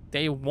they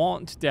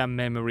want their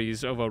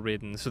memories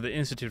overridden so the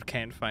Institute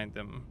can't find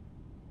them.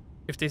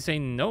 If they say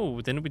no,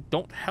 then we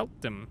don't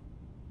help them.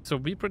 So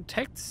we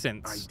protect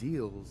synths.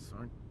 Ideals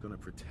aren't gonna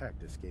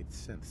protect escaped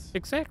synths.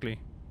 Exactly.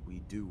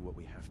 We do what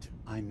we have to.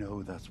 I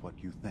know that's what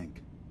you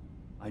think.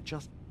 I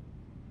just...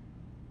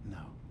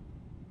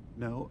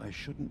 No, I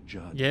shouldn't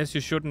judge. Yes,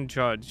 you shouldn't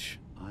judge.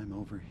 I'm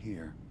over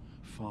here,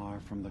 far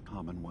from the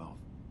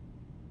Commonwealth,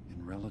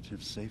 in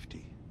relative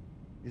safety.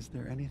 Is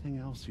there anything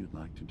else you'd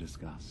like to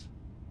discuss?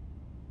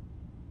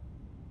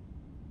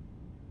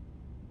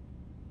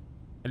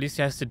 At least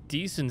he has the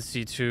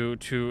decency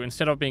to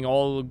instead of being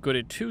all good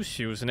at two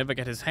shoes and never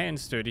get his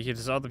hands dirty, he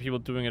has other people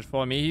doing it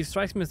for him. He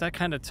strikes me as that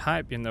kind of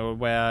type, you know,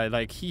 where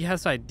like he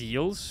has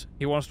ideals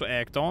he wants to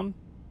act on,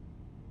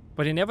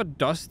 but he never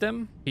does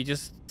them. He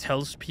just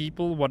tells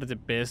people what are the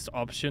best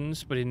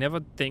options, but he never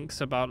thinks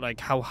about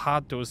like how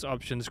hard those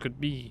options could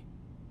be.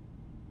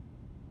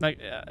 Like,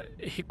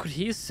 could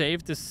he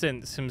save the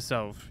synths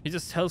himself? He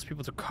just tells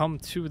people to come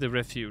to the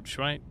refuge,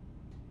 right?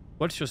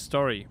 What's your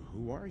story?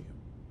 Who are you?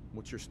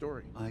 What's your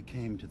story? I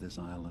came to this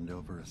island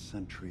over a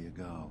century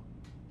ago,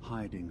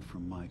 hiding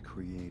from my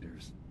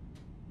creators,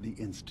 the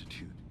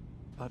Institute.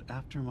 But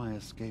after my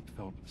escape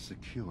felt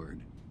secured,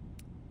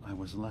 I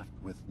was left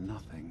with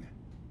nothing.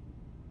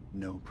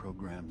 No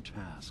programmed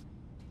task.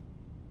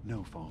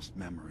 No false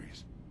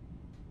memories.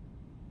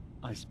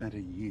 I spent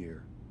a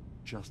year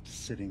just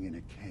sitting in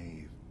a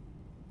cave.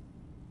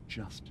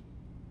 Just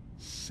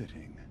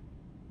sitting.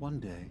 One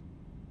day,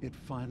 it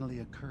finally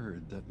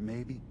occurred that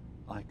maybe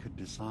I could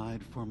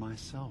decide for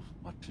myself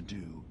what to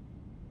do,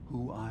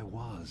 who I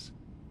was.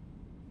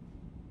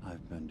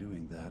 I've been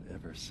doing that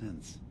ever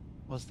since.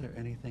 Was there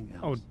anything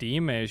else? Oh,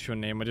 Dima is your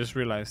name. I just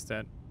realized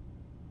that.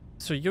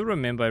 So you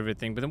remember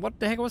everything, but then what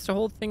the heck was the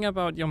whole thing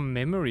about your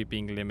memory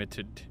being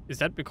limited? Is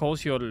that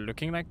because you're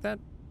looking like that?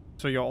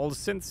 So you're all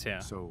synths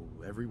here? So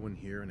everyone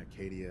here in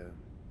Acadia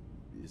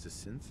is a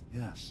synth?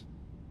 Yes.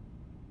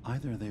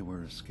 Either they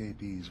were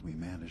escapees we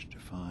managed to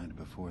find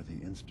before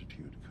the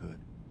Institute could,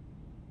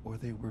 or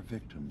they were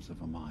victims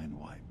of a mind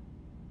wipe.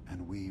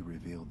 and we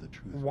revealed the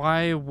truth.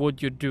 Why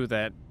would you do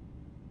that?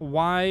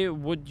 Why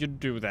would you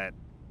do that?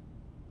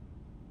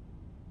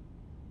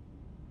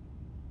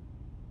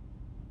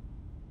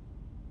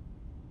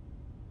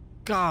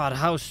 God,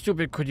 how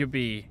stupid could you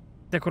be?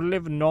 They could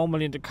live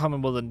normally in the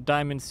Commonwealth and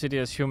Diamond City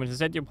as humans.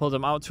 Instead, you pull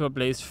them out to a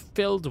place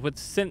filled with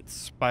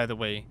synths, by the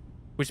way.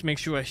 Which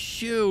makes you a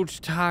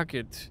huge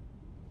target.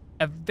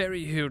 A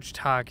very huge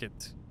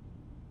target.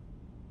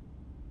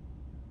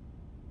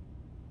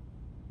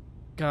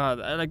 God,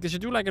 like they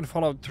should do like in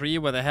Fallout 3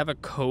 where they have a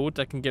code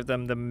that can give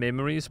them the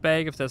memories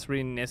back if that's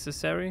really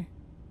necessary.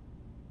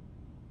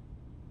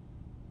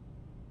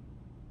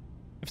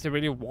 If they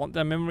really want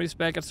their memories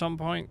back at some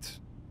point.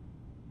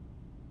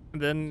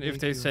 And then if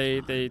they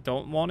say they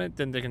don't want it,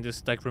 then they can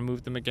just like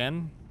remove them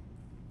again.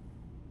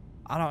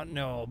 I don't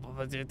know,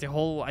 but the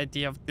whole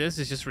idea of this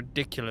is just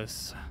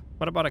ridiculous.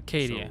 What about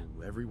Acadia?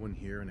 So everyone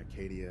here in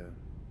Acadia...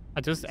 I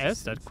just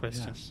asked that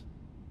question. Yes.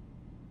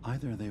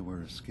 Either they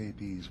were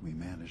escapees we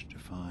managed to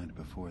find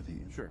before the...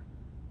 Sure.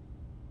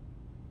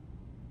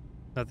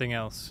 Nothing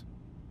else.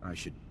 I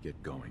should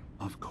get going.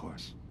 Of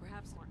course.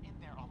 Perhaps we're in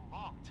there a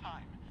long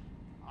time.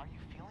 Are you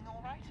feeling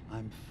all right?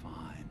 I'm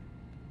fine.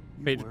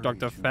 You Wait, worry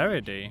Dr. too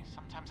Faraday.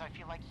 Sometimes I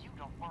feel like you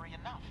don't worry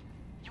enough.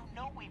 You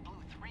know we blew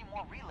 3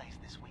 more relays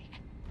this week.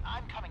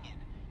 I'm coming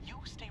in. You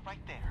stay right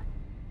there.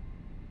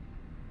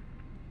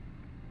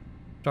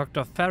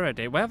 Dr.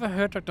 Faraday. Where have I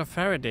heard Dr.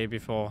 Faraday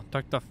before?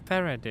 Dr.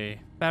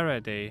 Faraday.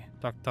 Faraday.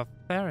 Dr.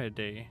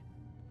 Faraday.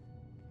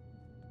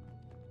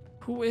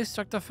 Who is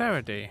Dr.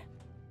 Faraday?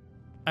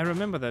 I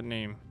remember that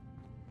name.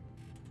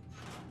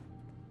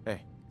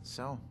 Hey.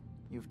 So,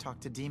 you've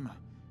talked to Dima.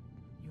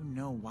 You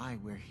know why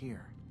we're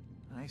here.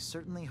 I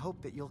certainly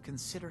hope that you'll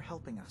consider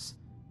helping us.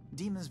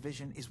 Dima's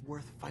vision is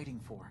worth fighting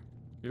for.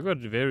 You've got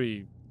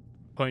very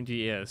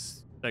pointy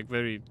ears. Like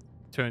very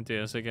turned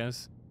ears, I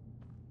guess.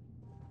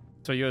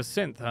 So you're a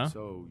synth, huh?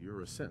 So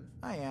you're a synth.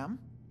 I am.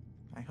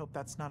 I hope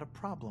that's not a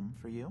problem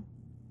for you.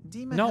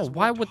 Dima No, has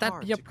why worked would that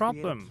hard be a to create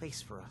problem? a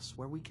place for us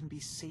where we can be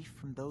safe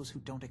from those who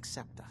don't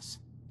accept us.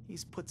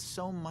 He's put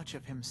so much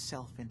of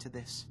himself into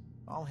this.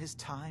 All his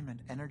time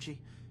and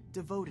energy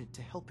devoted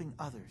to helping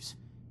others.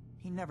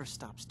 He never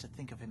stops to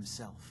think of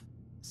himself.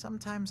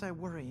 Sometimes I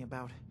worry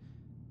about,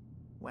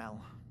 well,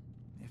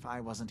 if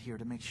I wasn't here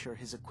to make sure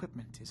his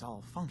equipment is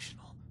all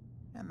functional.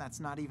 And that's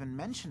not even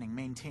mentioning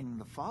maintaining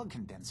the fog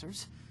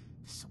condensers.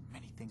 So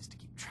many things to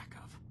keep track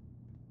of.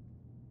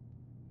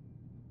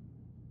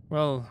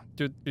 Well,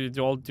 do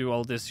you all do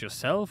all this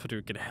yourself, or do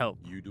you get help?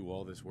 You do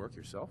all this work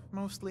yourself?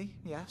 Mostly,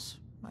 yes.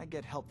 I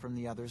get help from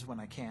the others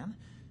when I can.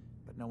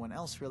 But no one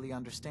else really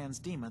understands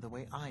Dima the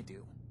way I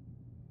do.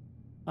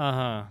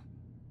 Uh-huh.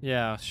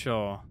 Yeah,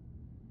 sure.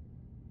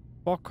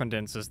 Fog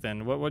condensers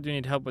then. What do you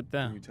need help with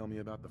there? Can you tell me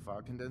about the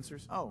fog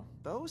condensers? Oh,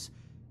 those?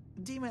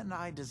 Dima and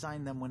I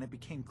designed them when it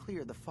became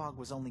clear the fog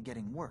was only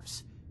getting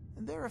worse.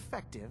 They're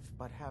effective,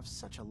 but have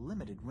such a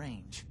limited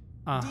range.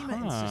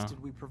 Dima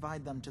insisted we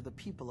provide them to the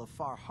people of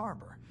Far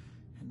Harbor,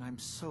 and I'm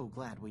so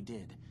glad we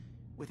did.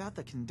 Without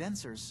the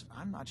condensers,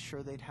 I'm not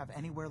sure they'd have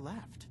anywhere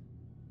left.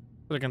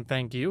 I can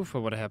thank you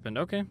for what happened.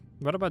 Okay.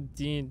 What about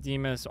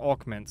Dima's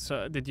augments?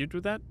 Did you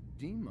do that?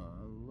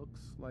 Dima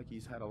looks like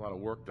he's had a lot of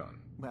work done.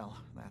 Well,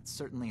 that's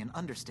certainly an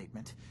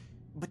understatement.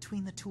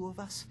 Between the two of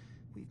us,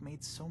 we've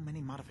made so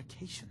many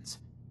modifications.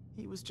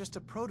 He was just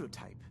a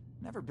prototype,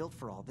 never built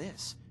for all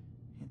this.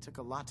 It took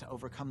a lot to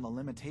overcome the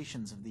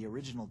limitations of the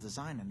original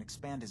design and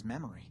expand his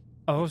memory.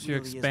 Oh, so you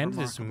expanded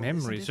his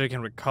memory so he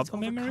can recover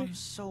memory? He's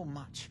so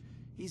much.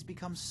 He's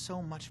become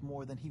so much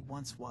more than he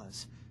once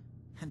was.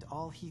 And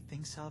all he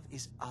thinks of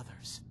is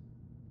others.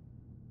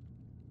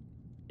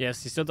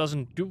 Yes, he still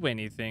doesn't do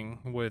anything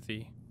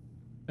worthy.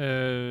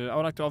 I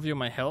would like to offer you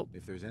my help.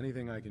 If there's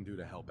anything I can do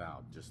to help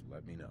out, just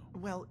let me know.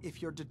 Well,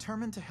 if you're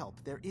determined to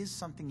help, there is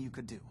something you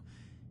could do.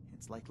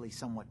 It's likely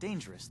somewhat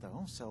dangerous,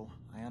 though, so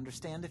I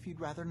understand if you'd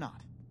rather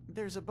not.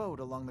 There's a boat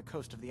along the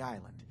coast of the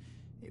island.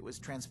 It was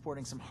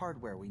transporting some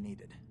hardware we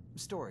needed.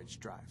 Storage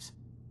drives.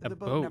 The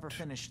boat never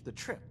finished the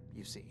trip,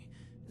 you see.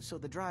 So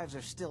the drives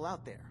are still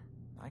out there.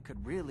 I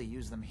could really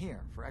use them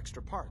here for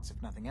extra parts,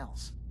 if nothing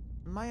else.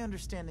 My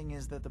understanding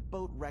is that the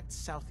boat wrecked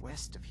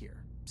southwest of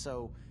here.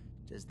 So,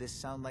 does this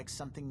sound like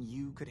something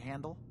you could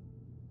handle?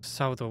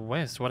 South or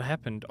west? What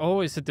happened? Oh,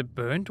 is it the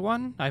burnt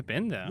one? I've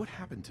been there. What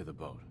happened to the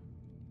boat?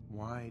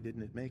 Why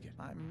didn't it make it?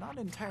 I'm not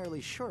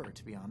entirely sure,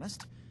 to be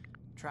honest.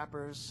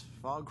 Trappers,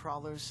 fog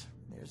crawlers,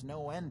 there's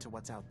no end to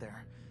what's out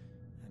there.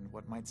 And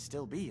what might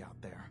still be out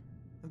there.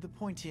 The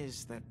point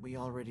is that we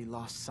already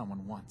lost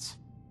someone once.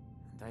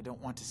 And I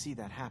don't want to see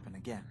that happen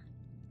again.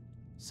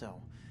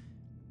 So,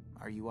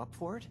 are you up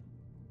for it?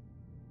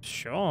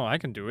 Sure, I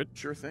can do it.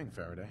 Sure thing,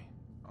 Faraday.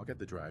 I'll get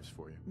the drives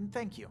for you.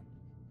 Thank you.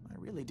 I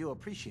really do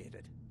appreciate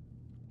it.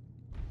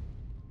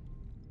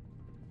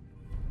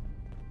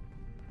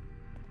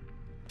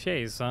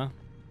 Chase, huh?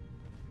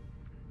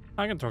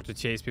 I can talk to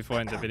Chase before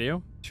I end the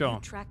video. Sure. You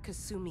track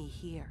Kasumi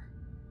here.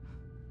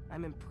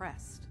 I'm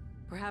impressed.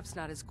 Perhaps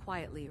not as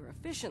quietly or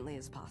efficiently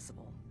as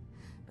possible,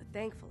 but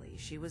thankfully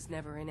she was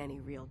never in any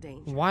real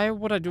danger. Why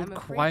would I do it I'm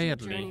afraid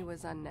quietly? Your journey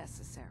was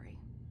unnecessary.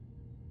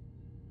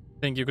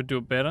 Think you could do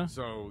it better?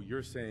 So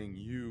you're saying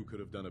you could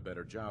have done a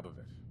better job of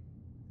it?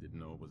 Didn't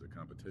know it was a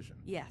competition.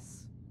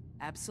 Yes,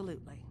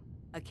 absolutely.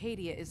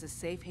 Acadia is a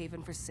safe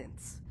haven for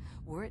synths.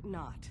 Were it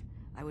not,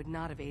 I would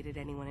not have aided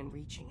anyone in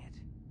reaching it.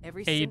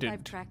 Every synth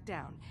I've tracked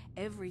down,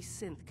 every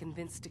synth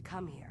convinced to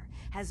come here,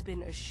 has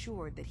been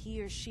assured that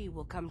he or she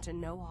will come to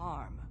no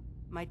harm.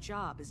 My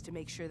job is to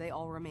make sure they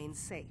all remain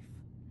safe,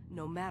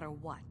 no matter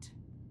what.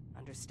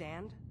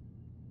 Understand?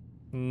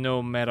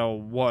 No matter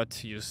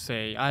what you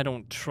say, I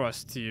don't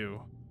trust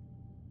you.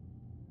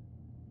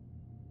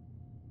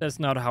 That's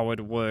not how it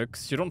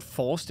works. You don't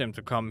force them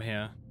to come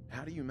here.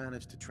 How do you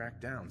manage to track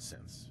down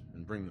synths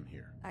and bring them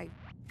here? I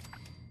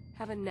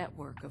have a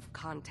network of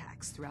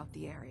contacts throughout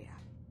the area.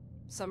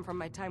 Some from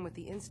my time with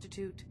the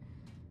Institute,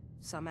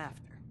 some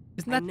after.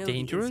 Isn't that I know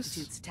dangerous? the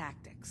Institute's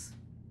tactics,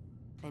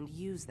 and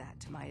use that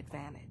to my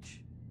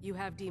advantage. You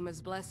have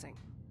Dima's blessing,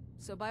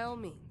 so by all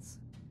means,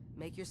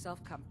 make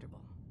yourself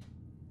comfortable.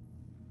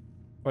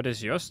 What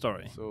is your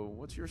story? So,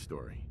 what's your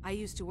story? I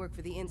used to work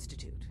for the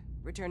Institute,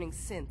 returning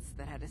synths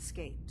that had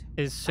escaped.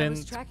 Is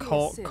synth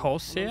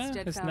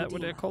Corsair? Isn't that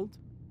what they're called?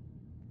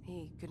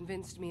 He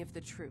convinced me of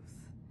the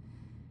truth,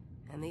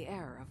 and the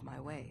error of my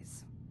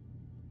ways.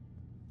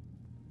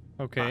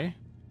 Okay.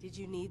 Did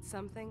you need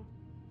something?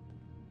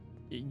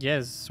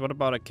 Yes, what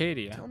about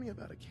Acadia? Tell me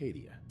about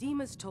Acadia.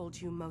 Dima's told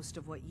you most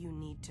of what you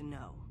need to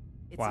know.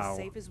 It's as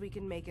safe as we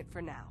can make it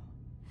for now.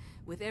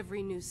 With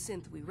every new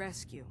synth we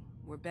rescue,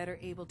 we're better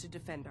able to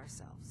defend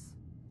ourselves.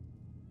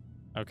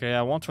 Okay,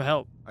 I want to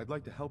help. I'd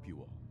like to help you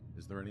all.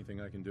 Is there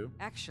anything I can do?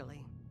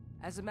 Actually,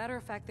 as a matter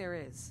of fact, there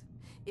is.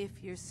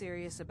 If you're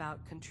serious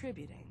about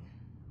contributing,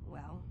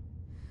 well,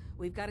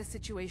 we've got a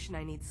situation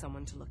I need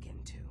someone to look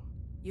into.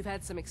 You've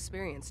had some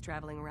experience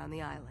traveling around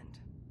the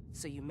island,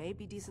 so you may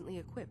be decently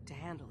equipped to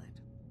handle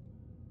it.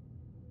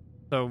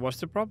 So what's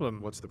the problem?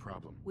 What's the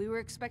problem? We were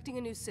expecting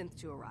a new synth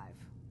to arrive,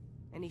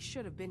 and he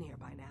should have been here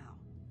by now.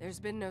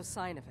 There's been no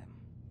sign of him,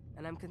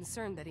 and I'm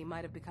concerned that he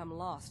might have become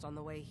lost on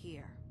the way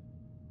here.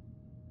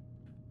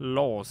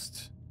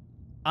 Lost?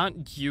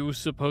 Aren't you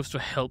supposed to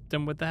help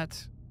them with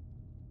that?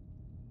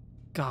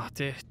 God,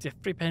 they're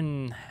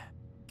flipping...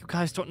 You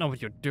guys don't know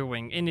what you're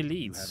doing. Any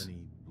leads? You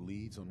have any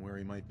leads on where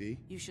he might be?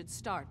 You should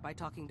start by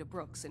talking to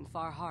Brooks in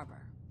Far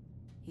Harbor.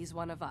 He's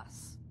one of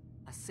us,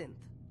 a synth.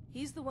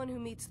 He's the one who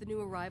meets the new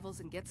arrivals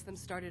and gets them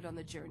started on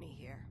the journey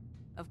here.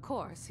 Of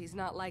course, he's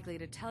not likely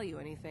to tell you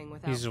anything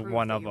without He's proof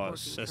one that of you're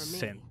us, a working for me.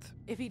 synth.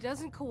 If he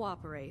doesn't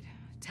cooperate,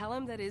 tell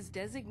him that his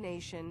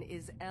designation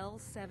is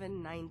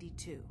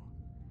L792.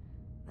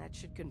 That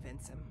should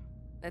convince him.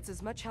 That's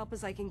as much help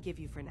as I can give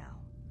you for now.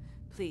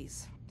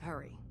 Please,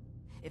 hurry.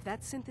 If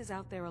that synth is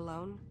out there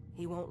alone,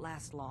 he won't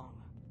last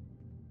long.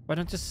 Why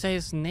don't you say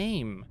his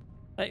name?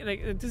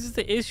 Like, this is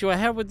the issue I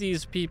have with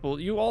these people.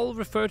 You all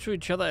refer to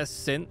each other as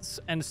synths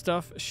and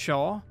stuff,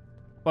 sure.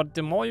 But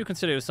the more you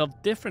consider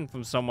yourself different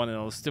from someone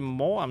else, the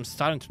more I'm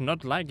starting to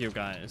not like you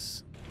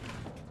guys.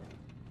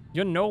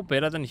 You're no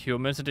better than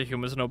humans, and the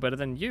humans are no better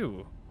than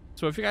you.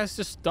 So if you guys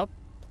just stop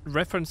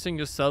referencing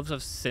yourselves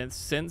as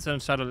synths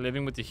and start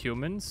living with the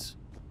humans,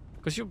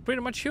 because you're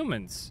pretty much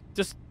humans,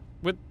 just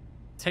with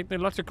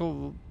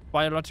technological,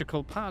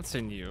 biological parts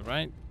in you,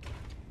 right?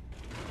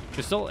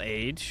 You still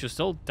age, you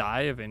still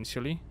die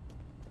eventually.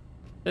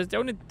 The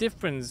only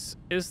difference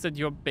is that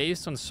you're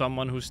based on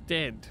someone who's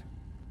dead.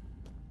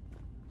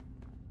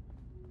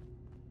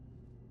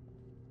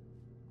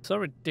 So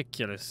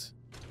ridiculous.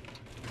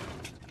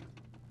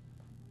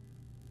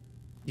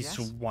 He's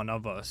one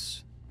of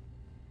us.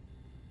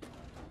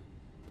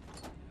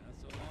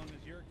 So long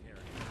as you're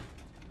carrying.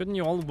 Couldn't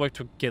you all work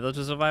together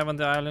to survive on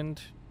the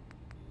island?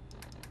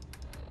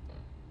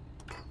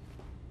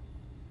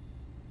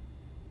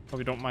 Hope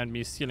you don't mind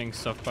me stealing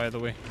stuff, by the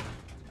way.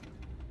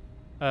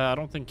 I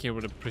don't think he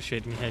would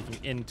appreciate me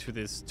hacking into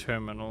this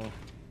terminal.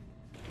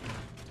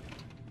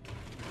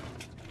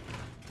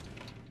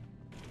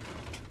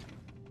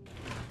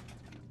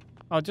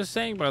 Oh, just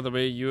saying, by the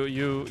way,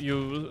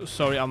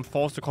 sorry, I'm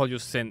forced to call you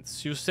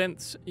synths. You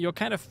synths, you're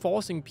kind of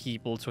forcing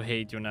people to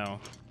hate you now.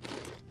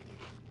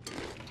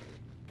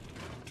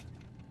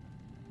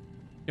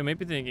 You may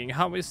be thinking,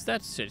 how is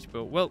that,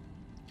 Sitchbo? Well,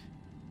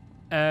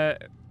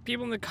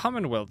 people in the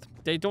Commonwealth,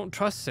 they don't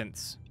trust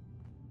synths.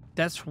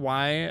 That's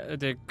why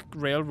the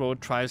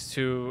railroad tries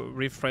to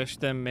refresh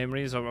their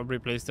memories or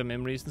replace their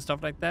memories and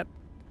stuff like that.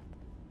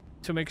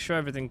 To make sure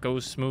everything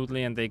goes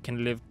smoothly and they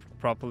can live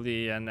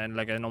properly and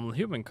like a normal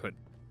human could.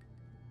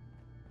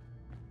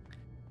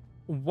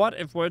 What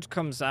if word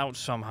comes out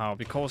somehow,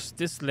 because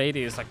this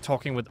lady is like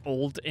talking with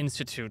old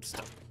Institute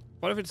stuff?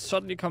 What if it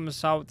suddenly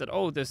comes out that,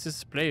 oh, there's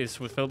this place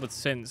filled with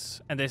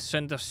synths and they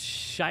send a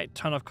shite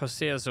ton of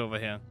Corsairs over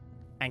here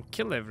and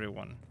kill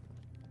everyone?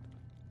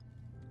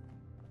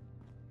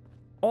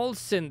 All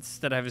synths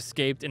that have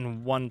escaped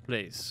in one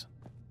place.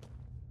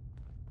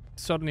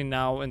 Suddenly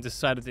now in the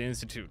side of the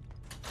Institute.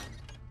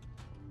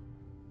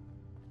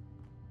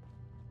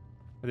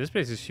 This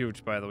place is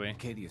huge, by the way.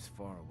 Acadia's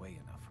far away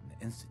enough from the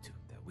Institute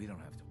that we don't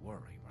have to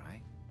worry,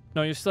 right?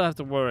 No, you still have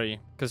to worry,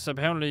 because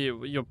apparently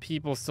your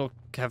people still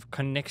have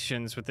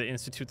connections with the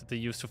Institute that they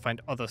use to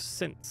find other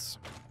synths.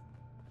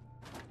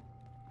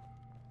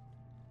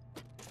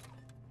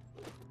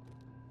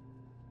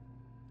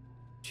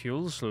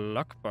 Jules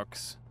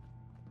lockbox.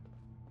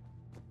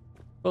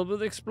 Well,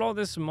 we'll explore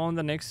this more in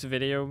the next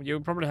video.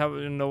 You'll probably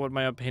know what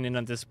my opinion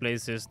on this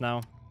place is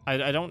now.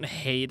 I don't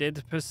hate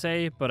it per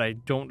se, but I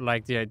don't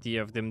like the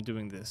idea of them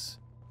doing this.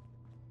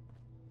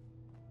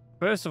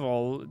 First of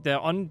all, they're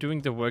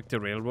undoing the work the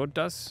railroad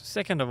does.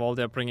 Second of all,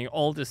 they're bringing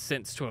all the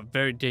synths to a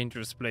very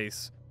dangerous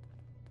place.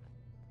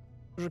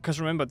 Because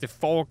remember, the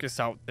fog is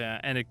out there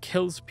and it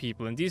kills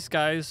people, and these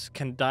guys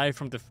can die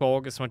from the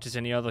fog as much as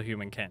any other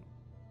human can.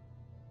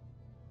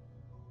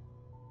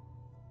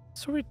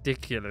 So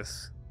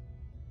ridiculous.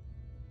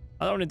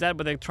 Not only that,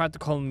 but they tried to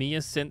call me a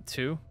synth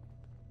too.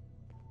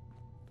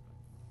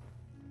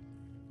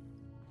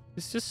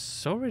 It's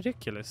just so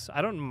ridiculous.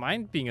 I don't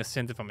mind being a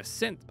synth if I'm a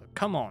synth, but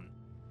come on.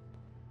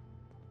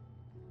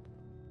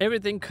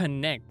 Everything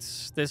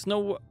connects. There's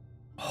no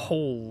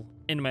hole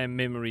in my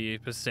memory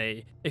per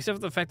se, except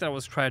for the fact that I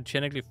was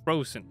cryogenically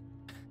frozen.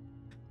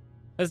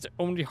 That's the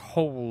only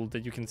hole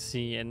that you can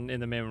see in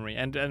the memory.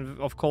 And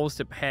of course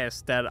the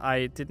past that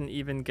I didn't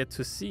even get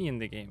to see in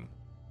the game.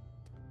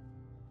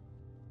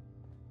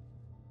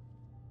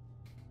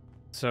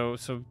 So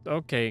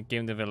okay,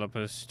 game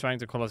developers trying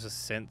to call us a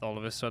synth all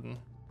of a sudden.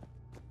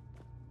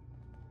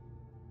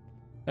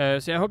 So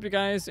yeah, I hope you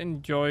guys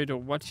enjoyed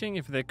watching.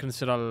 If they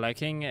consider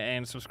liking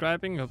and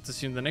subscribing, hope to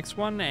see you in the next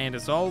one. And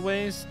as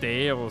always,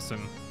 stay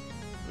awesome.